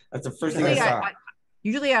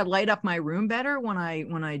 Usually I light up my room better when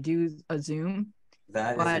I do a Zoom.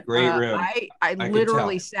 That is a great room. I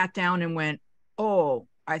literally sat down and went, oh,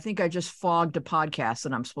 I think I just fogged a podcast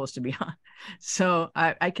that I'm supposed to be on. So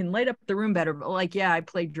I can light up the room better. But I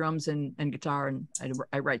play drums and guitar, and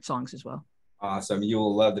I write songs as well. Awesome. You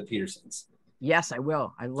will love the Petersons. Yes, I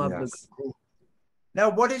will. I love Luke. Cool. Now,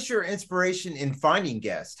 what is your inspiration in finding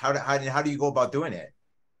guests? How do you go about doing it?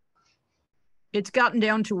 It's gotten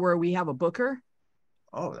down to where we have a booker.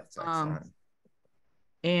 Oh, that's excellent.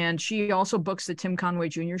 And she also books the Tim Conway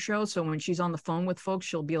Jr. show. So when she's on the phone with folks,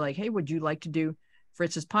 she'll be like, hey, would you like to do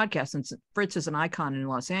Fritz's podcast? Since Fritz is an icon in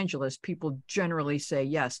Los Angeles, people generally say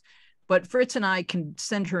yes. But Fritz and I can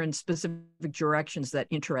send her in specific directions that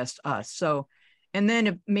interest us. So, and then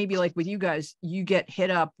if maybe like with you guys, you get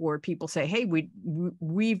hit up where people say, hey,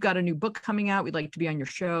 we've got a new book coming out. We'd like to be on your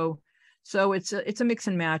show. So it's a mix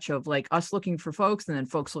and match of like us looking for folks and then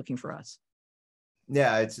folks looking for us.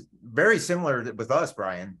 Yeah, it's very similar with us,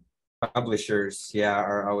 Brian. Publishers,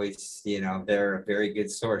 are always, they're a very good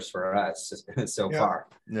source for us so far.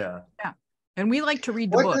 Yeah. And we like to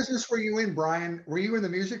read the book. What business were you in, Brian? Were you in the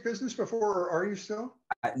music business before, or are you still?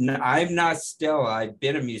 No, I'm not still. I've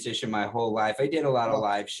been a musician my whole life. I did a lot of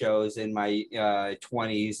live shows in my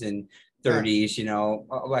 20s and 30s,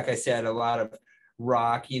 like I said, a lot of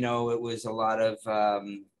rock, it was a lot of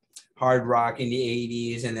hard rock in the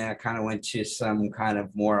 80s, and then I kind of went to some kind of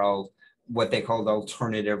more what they called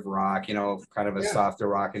alternative rock, kind of a softer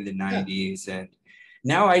rock in the 90s. And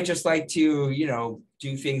now I just like to,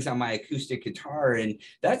 do things on my acoustic guitar. And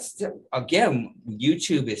that's, again,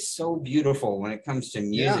 YouTube is so beautiful when it comes to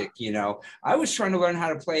music. I was trying to learn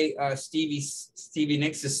how to play Stevie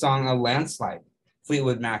Nicks' song, A Landslide,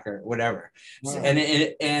 Fleetwood Mac or whatever. Wow. And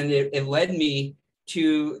it led me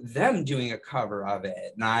to them doing a cover of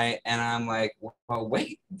it, and I'm like, well,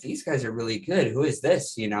 wait, these guys are really good. Who is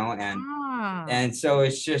this? And so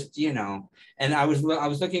it's just, and I was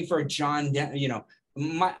looking for John.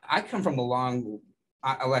 I come from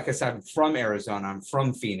like I said, I'm from Arizona. I'm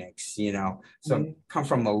from Phoenix. So come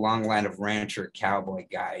from a long line of rancher cowboy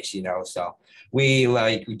guys. So we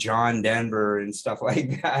like John Denver and stuff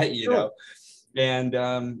like that.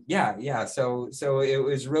 And so it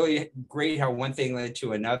was really great how one thing led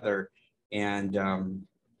to another. And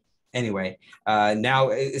anyway, now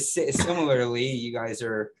similarly, you guys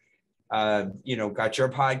are got your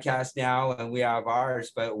podcast now, and we have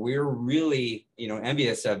ours, but we're really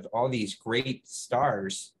envious of all these great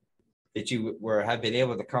stars that you have been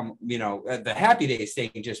able to come. The Happy Days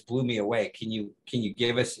thing just blew me away. Can you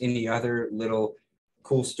give us any other little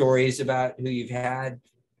cool stories about who you've had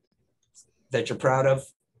that you're proud of?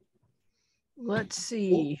 Let's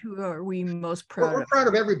see, who are we most proud of? We're proud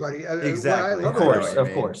of everybody. Exactly. Of course.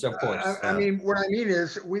 I mean, what I mean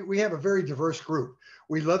is we have a very diverse group.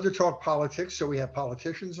 We love to talk politics, so we have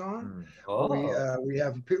politicians on. We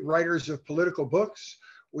have writers of political books.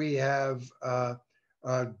 We have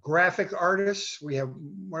graphic artists. We have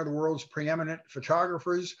one of the world's preeminent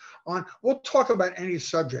photographers on. We'll talk about any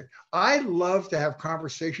subject. I love to have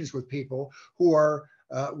conversations with people who are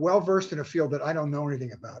well-versed in a field that I don't know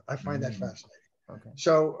anything about. I find that fascinating. Okay.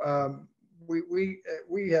 So we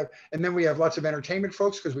have, and then we have lots of entertainment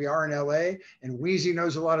folks because we are in LA, and Wheezy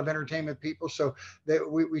knows a lot of entertainment people. So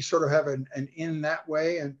we sort of have an in that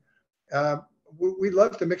way, and we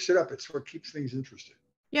love to mix it up. It's what keeps things interesting.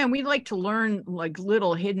 Yeah, and we like to learn like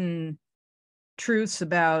little hidden truths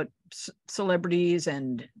about celebrities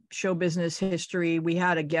and show business history. We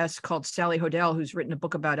had a guest called Sally Hodel who's written a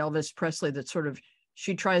book about Elvis Presley that sort of,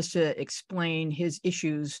 she tries to explain his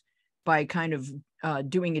issues by kind of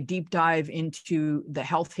doing a deep dive into the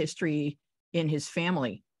health history in his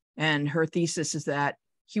family. And her thesis is that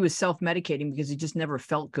he was self-medicating because he just never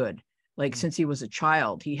felt good. Like since he was a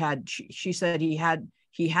child, she said he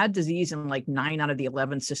had disease in like 9 out of the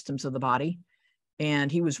 11 systems of the body.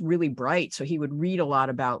 And he was really bright. So he would read a lot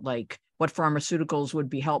about like what pharmaceuticals would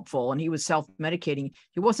be helpful. And he was self-medicating.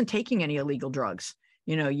 He wasn't taking any illegal drugs.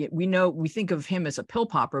 You know, we think of him as a pill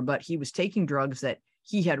popper, but he was taking drugs that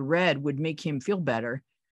he had read would make him feel better.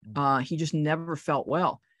 He just never felt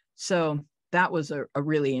well. So that was a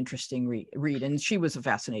really interesting read. And she was a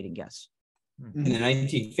fascinating guest. In the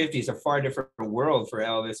 1950s, a far different world for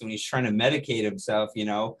Elvis when he's trying to medicate himself. You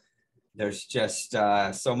know, there's just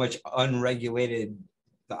so much unregulated.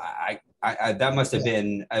 That must have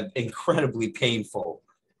been incredibly painful.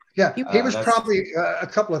 Yeah, he was probably a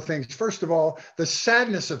couple of things. First of all, the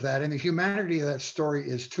sadness of that and the humanity of that story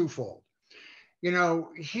is twofold. You know,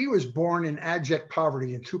 he was born in abject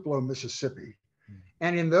poverty in Tupelo, Mississippi.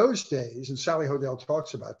 And in those days, and Sally Hodel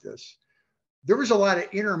talks about this, there was a lot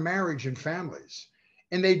of intermarriage in families.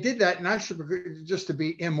 And they did that not just to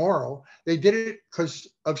be immoral. They did it because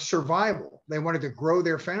of survival. They wanted to grow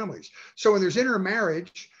their families. So when there's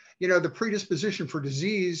intermarriage, you know, the predisposition for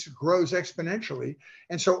disease grows exponentially.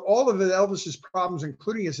 And so all of Elvis's problems,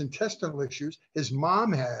 including his intestinal issues, his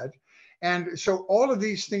mom had. And so all of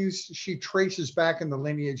these things she traces back in the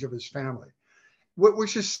lineage of his family,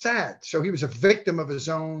 which is sad. So he was a victim of his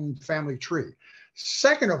own family tree.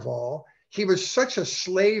 Second of all, he was such a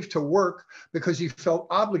slave to work because he felt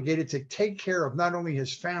obligated to take care of not only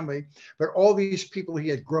his family, but all these people he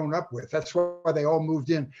had grown up with. That's why they all moved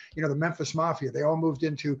in, you know, the Memphis Mafia, they all moved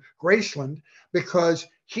into Graceland because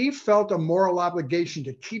he felt a moral obligation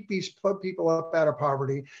to keep these people up out of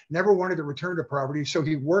poverty, never wanted to return to poverty. So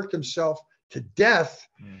he worked himself to death.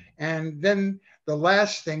 And then the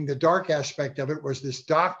last thing, the dark aspect of it was this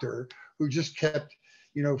doctor who just kept,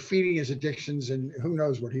 you know, feeding his addictions, and who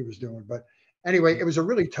knows what he was doing. But anyway, it was a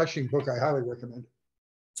really touching book. I highly recommend it.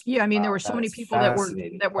 Yeah, I mean, there were so many people that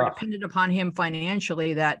were dependent upon him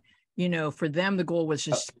financially that, you know, for them, the goal was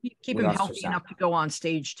just keep him healthy enough to go on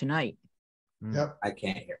stage tonight. Yep. I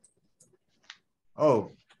can't hear.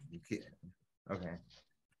 Oh, okay.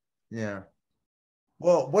 Yeah.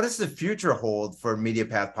 Well, what does the future hold for Media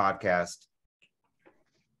Path Podcast?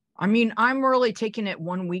 I mean, I'm really taking it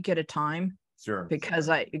 1 week at a time. Sure. Because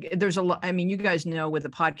there's a lot, I mean, you guys know with the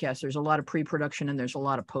podcast, there's a lot of pre-production and there's a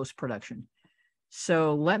lot of post-production.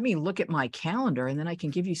 So let me look at my calendar and then I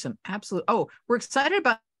can give you some absolute, we're excited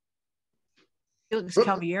about Felix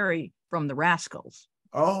Calvieri from the Rascals.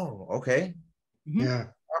 Oh, okay. Yeah,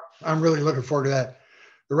 I'm really looking forward to that.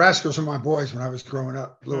 The Rascals are my boys when I was growing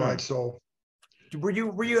up, Blue-Eyed Soul. Were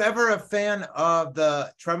you ever a fan of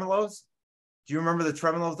the Tremolos? Do you remember the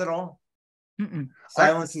Tremolos at all?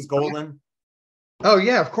 Silence is Golden. Oh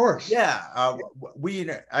yeah, of course. Yeah,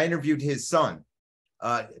 I interviewed his son,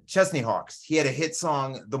 Chesney Hawks. He had a hit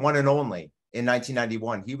song, "The One and Only," in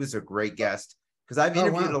 1991. He was a great guest because I've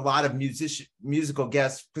interviewed a lot of musical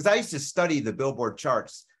guests because I used to study the Billboard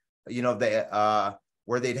charts. You know,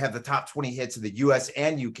 where they'd have the top 20 hits of the U.S.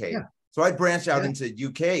 and UK. Yeah. So I'd branch out into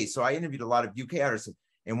UK. So I interviewed a lot of UK artists,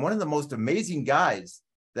 and one of the most amazing guys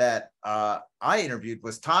that I interviewed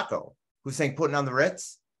was Taco, who sang "Putting on the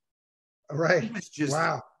Ritz." Right. He was just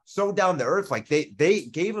so down to earth. Like they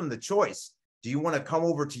gave him the choice. Do you want to come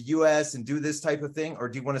over to US and do this type of thing? Or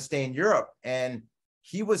do you want to stay in Europe? And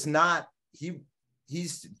he was not, he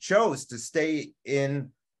chose to stay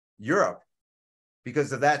in Europe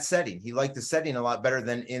because of that setting. He liked the setting a lot better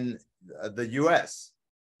than in the US.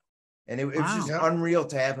 And it was just unreal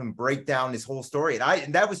to have him break down his whole story.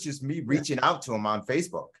 And that was just me reaching out to him on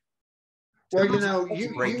Facebook. Well, He's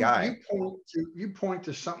a great guy. You point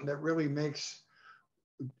to something that really makes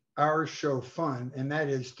our show fun, and that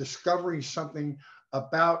is discovering something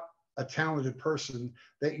about a talented person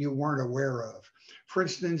that you weren't aware of. For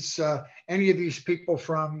instance, any of these people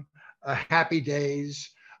from Happy Days,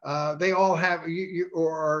 they all have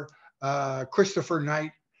or Christopher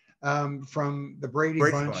Knight from the Brady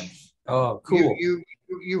Bunch. Oh, cool.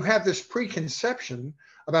 You have this preconception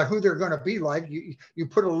about who they're going to be like. You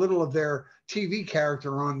put a little of their TV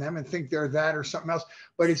character on them and think they're that or something else.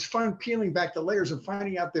 But it's fun peeling back the layers and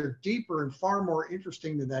finding out they're deeper and far more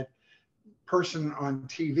interesting than that person on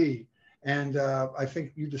TV. And I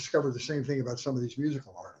think you discovered the same thing about some of these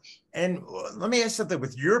musical artists. And let me ask something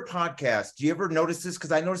with your podcast. Do you ever notice this?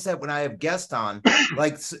 Because I notice that when I have guests on,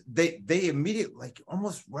 like they immediately, like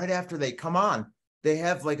almost right after they come on, they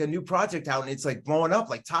have like a new project out and it's like blowing up.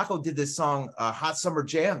 Like Taco did this song, Hot Summer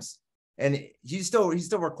Jams, and he's still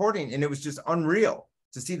recording, and it was just unreal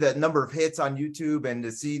to see the number of hits on YouTube and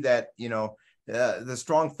to see that, the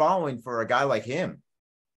strong following for a guy like him.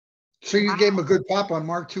 So you gave him a good pop on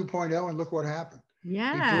Mark 2.0 and look what happened.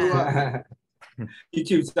 Yeah.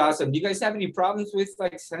 YouTube's awesome. Do you guys have any problems with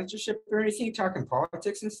like censorship or anything, talking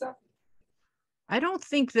politics and stuff? I don't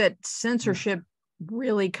think that censorship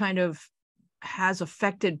really kind of has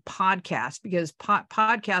affected podcasts, because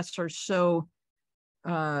podcasts are so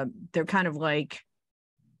they're kind of like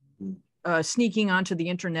sneaking onto the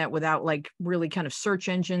internet without like really kind of search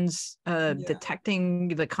engines detecting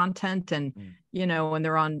the content, and and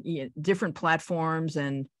they're on different platforms,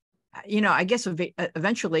 and I guess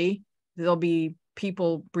eventually there'll be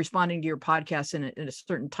people responding to your podcast in a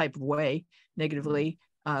certain type of way negatively.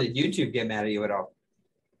 Did YouTube get mad at you at all?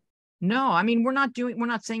 No, I mean, we're not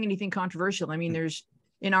saying anything controversial. I mean, there's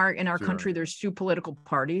in our country, there's two political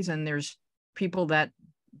parties, and there's people that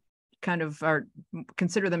kind of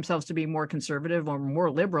consider themselves to be more conservative or more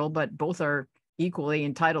liberal, but both are equally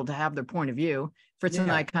entitled to have their point of view. Fritz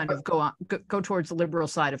and I kind of go towards the liberal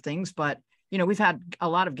side of things, but we've had a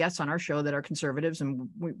lot of guests on our show that are conservatives, and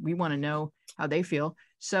we want to know how they feel.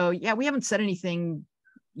 So yeah, we haven't said anything.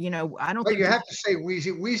 I don't think you have to say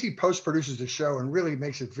Wheezy post-produces the show and really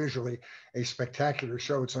makes it visually a spectacular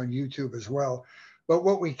show. It's on YouTube as well. But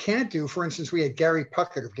what we can't do, for instance, we had Gary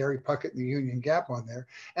Puckett of Gary Puckett and the Union Gap on there,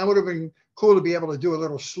 and it would have been cool to be able to do a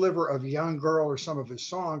little sliver of Young Girl or some of his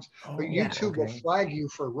songs. But YouTube will flag you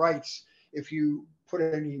for rights if you put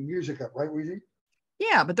any music up, right, Wheezy?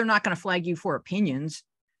 Yeah, but they're not going to flag you for opinions.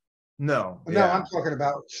 No, I'm talking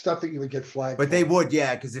about stuff that you would get flagged. But they would,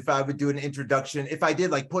 because if I would do an introduction, if I did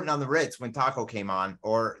like putting on the Ritz when Taco came on,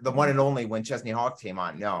 or the one and only when Chesney Hawk came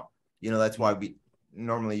on, that's why we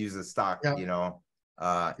normally use a stock,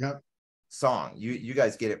 song. You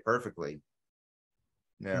guys get it perfectly.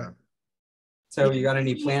 Yeah. So you got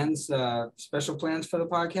any plans, special plans for the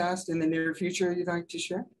podcast in the near future you'd like to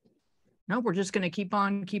share? No, we're just going to keep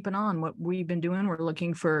on keeping on what we've been doing. We're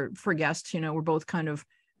looking for guests. We're both kind of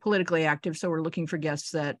politically active, so we're looking for guests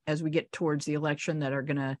that, as we get towards the election, that are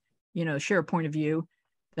going to share a point of view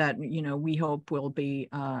that we hope will be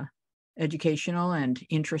educational and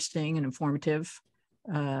interesting and informative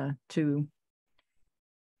to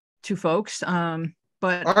folks.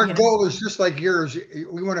 But our goal is just like yours.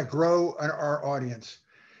 We want to grow our audience,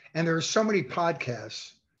 and there are so many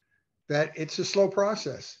podcasts that it's a slow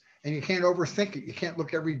process, and you can't overthink it. You can't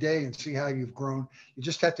look every day and see how you've grown. You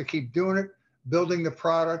just have to keep doing it, building the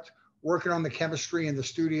product, working on the chemistry in the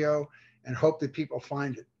studio, and hope that people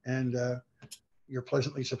find it. And you're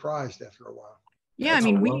pleasantly surprised after a while. Yeah, I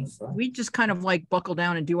mean, we just kind of like buckle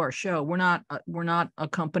down and do our show. We're not a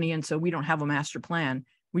company, and so we don't have a master plan.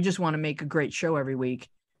 We just want to make a great show every week,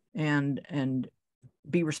 and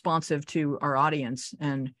be responsive to our audience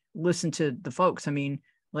and listen to the folks. I mean,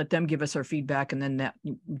 let them give us our feedback, and then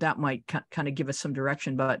that might kind of give us some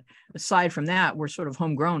direction. But aside from that, we're sort of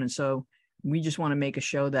homegrown, and so we just want to make a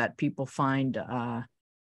show that people find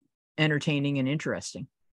entertaining and interesting.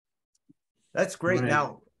 That's great. Right.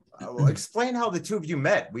 Now, explain how the two of you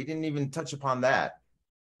met. We didn't even touch upon that.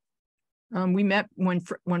 We met when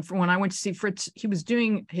I went to see Fritz. He was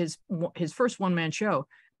doing his first one-man show.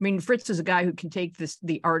 I mean, Fritz is a guy who can take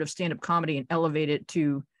the art of stand-up comedy and elevate it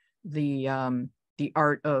to the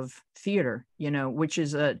art of theater, which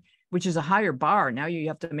is a higher bar. Now you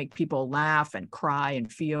have to make people laugh and cry and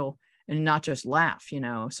feel, and not just laugh,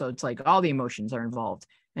 so it's like all the emotions are involved.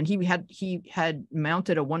 And he had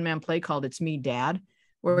mounted a one-man play called It's Me, Dad,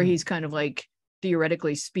 where he's kind of like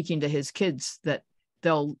theoretically speaking to his kids that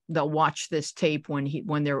they'll watch this tape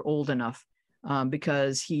when they're old enough.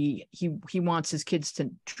 because he wants his kids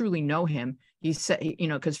to truly know him. He said, you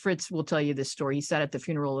know, because Fritz will tell you this story. He sat at the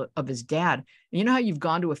funeral of his dad. And you know how you've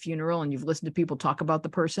gone to a funeral and you've listened to people talk about the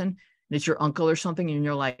person, and it's your uncle or something, and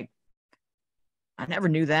you're like, I never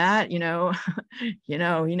knew that, you know, he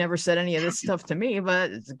never said any of this stuff to me,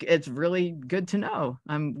 but it's really good to know.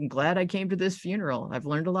 I'm glad I came to this funeral. I've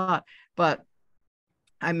learned a lot. But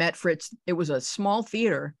I met Fritz. It was a small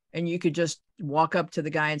theater, and you could just walk up to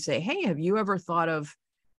the guy and say, hey, have you ever thought of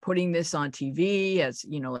putting this on TV, as,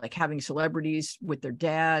 you know, like having celebrities with their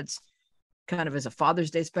dads, kind of as a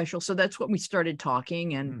Father's Day special? So that's what we started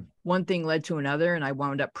talking, and one thing led to another, and I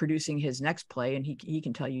wound up producing his next play, and he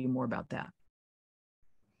can tell you more about that.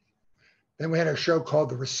 Then we had a show called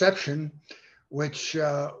The Reception, which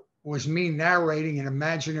was me narrating an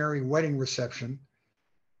imaginary wedding reception.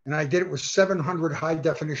 And I did it with 700 high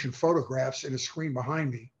definition photographs in a screen behind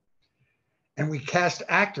me. And we cast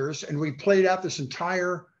actors, and we played out this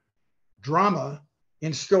entire drama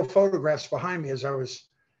in still photographs behind me as I was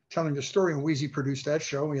telling the story. And Weezy produced that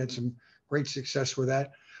show. We had some great success with that.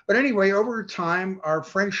 But anyway, over time, our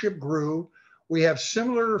friendship grew. We have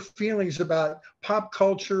similar feelings about pop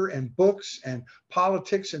culture and books and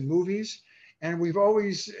politics and movies. And we've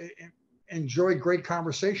always enjoyed great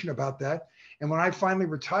conversation about that. And when I finally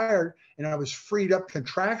retired and I was freed up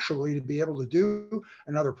contractually to be able to do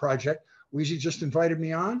another project, Weezy just invited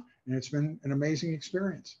me on, and it's been an amazing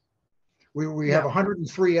experience. We have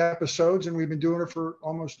 103 episodes, and we've been doing it for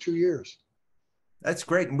almost 2 years. That's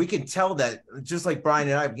great. And we can tell that, just like Brian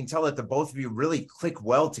and I, we can tell that the both of you really click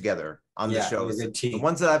well together on the shows. The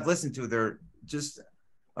ones that I've listened to, they're just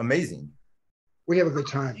amazing. We have a good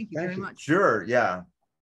time. Thank you very much. Sure. Yeah,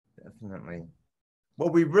 definitely. Well,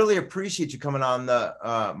 we really appreciate you coming on the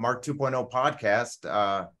Mark 2.0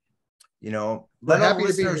 podcast. You know, let our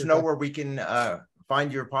listeners know where we can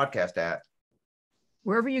find your podcast at.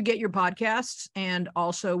 Wherever you get your podcasts. And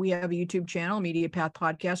also we have a YouTube channel, Media Path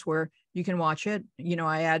Podcast, where you can watch it. You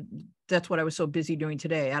know, that's what I was so busy doing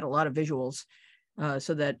today. I add a lot of visuals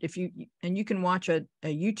so that you can watch a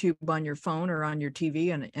YouTube on your phone or on your TV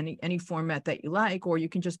in any format that you like, or you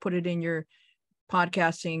can just put it in your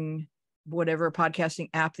whatever podcasting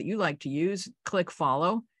app that you like to use, click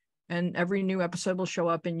follow, and every new episode will show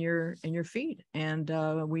up in your feed. And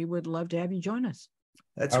we would love to have you join us.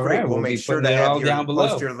 That's great. Right, we'll make sure to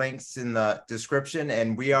post your links in the description.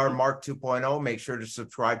 And we are Mark 2.0. Make sure to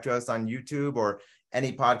subscribe to us on YouTube or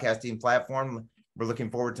any podcasting platform. We're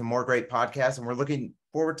looking forward to more great podcasts, and we're looking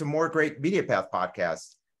forward to more great Media Path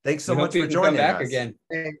podcasts. Thanks so much for joining us. Again.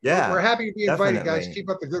 Yeah, we're happy to be invited, guys. Keep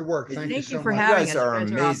up the good work. Thank you so much. For having us. You guys are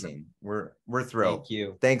amazing. Awesome. We're thrilled. Thank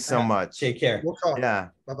you. Thanks so much. Take care. We'll talk. Yeah.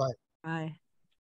 Bye-bye. Bye.